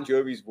was Bon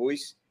Jovi's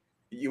voice,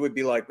 you would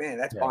be like, man,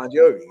 that's Bon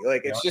Jovi.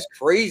 Like, it's just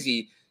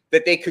crazy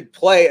that they could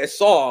play a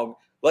song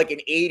like an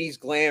 80s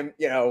glam,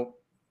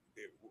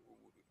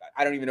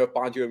 I don't even know if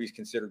Bon Jovi is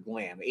considered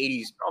glam.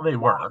 80s. Oh, they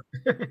were.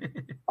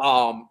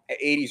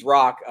 80s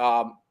rock.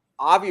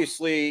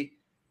 Obviously,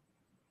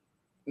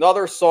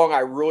 another song I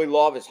really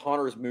love is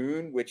Hunter's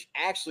Moon, which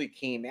actually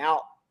came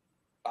out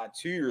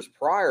 2 years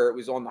prior. It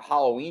was on the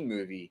Halloween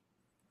movie.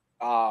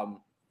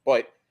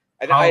 But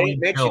I didn't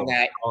mention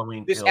that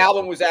this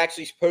album was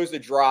actually supposed to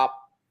drop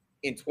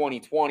in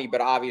 2020, but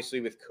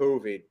obviously with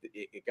COVID,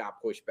 it got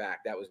pushed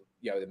back. That was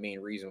the main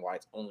reason why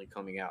it's only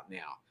coming out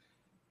now.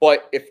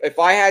 But if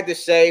I had to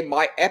say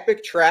my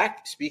epic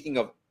track, speaking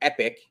of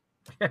epic,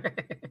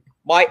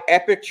 my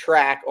epic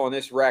track on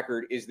this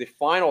record is the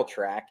final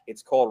track.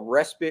 It's called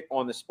Respite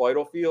on the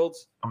Spital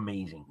Fields.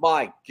 Amazing.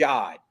 My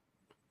God.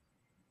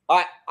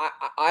 I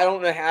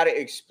don't know how to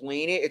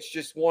explain it. It's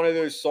just one of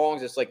those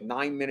songs that's like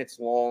 9 minutes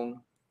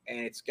long, and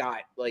it's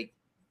got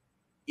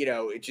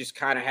it just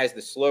kind of has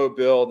the slow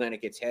build, then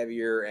it gets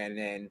heavier, and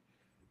then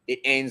it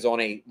ends on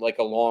a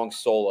long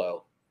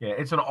solo. Yeah,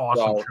 it's an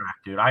awesome track,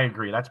 dude. I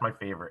agree. That's my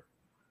favorite.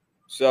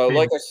 So,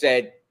 like I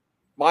said,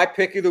 my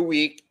pick of the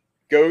week,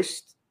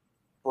 Ghost,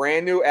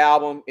 brand new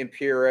album,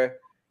 Impera.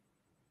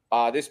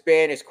 This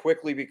band has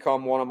quickly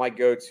become one of my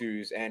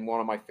go-tos and one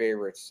of my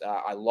favorites.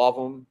 I love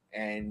them,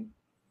 and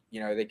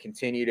they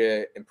continue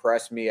to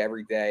impress me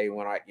every day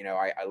when I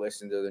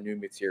listen to the new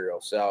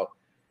material. So,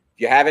 if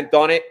you haven't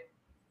done it,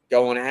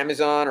 go on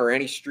Amazon or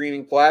any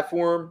streaming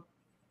platform,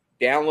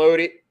 download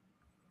it.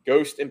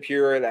 Ghost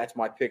Impera, that's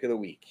my pick of the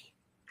week.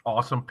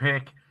 Awesome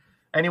pick.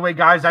 Anyway,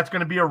 guys, that's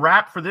going to be a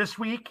wrap for this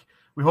week.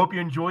 We hope you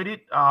enjoyed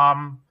it.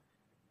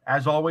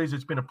 As always,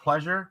 it's been a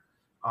pleasure.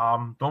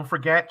 Don't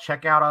forget,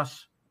 check out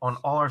us on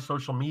all our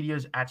social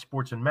medias at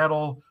Sports and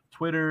Metal,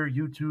 Twitter,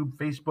 YouTube,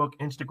 Facebook,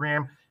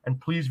 Instagram,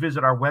 and please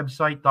visit our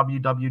website,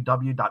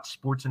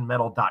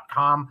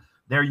 www.sportsandmetal.com.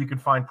 There you can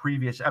find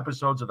previous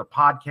episodes of the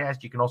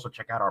podcast. You can also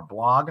check out our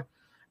blog.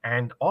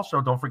 And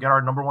also, don't forget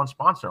our number one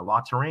sponsor,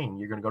 La Touraine.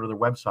 You're going to go to their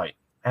website,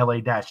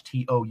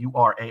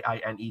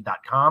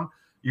 la-touraine.com.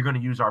 You're going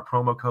to use our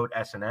promo code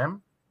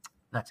SNM.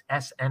 That's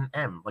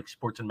SNM, like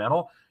sports and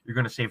metal. You're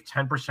going to save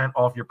 10%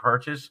 off your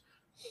purchase.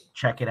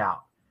 Check it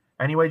out.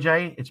 Anyway,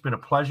 Jay, it's been a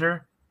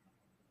pleasure.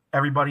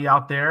 Everybody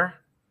out there,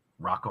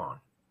 rock on.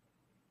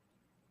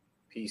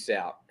 Peace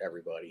out,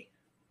 everybody.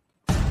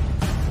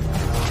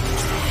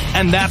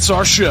 And that's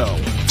our show.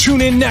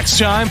 Tune in next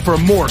time for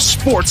more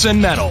Sports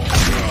and Metal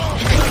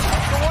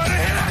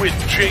with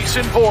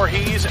Jason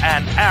Voorhees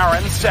and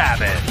Aaron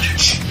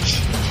Savage.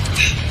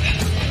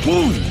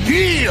 Woo,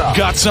 yeah!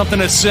 Got something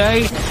to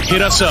say?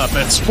 Hit us up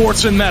at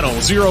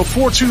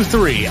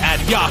sportsandmetal0423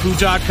 at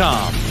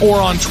yahoo.com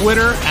or on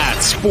Twitter at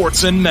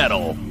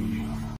sportsandmetal.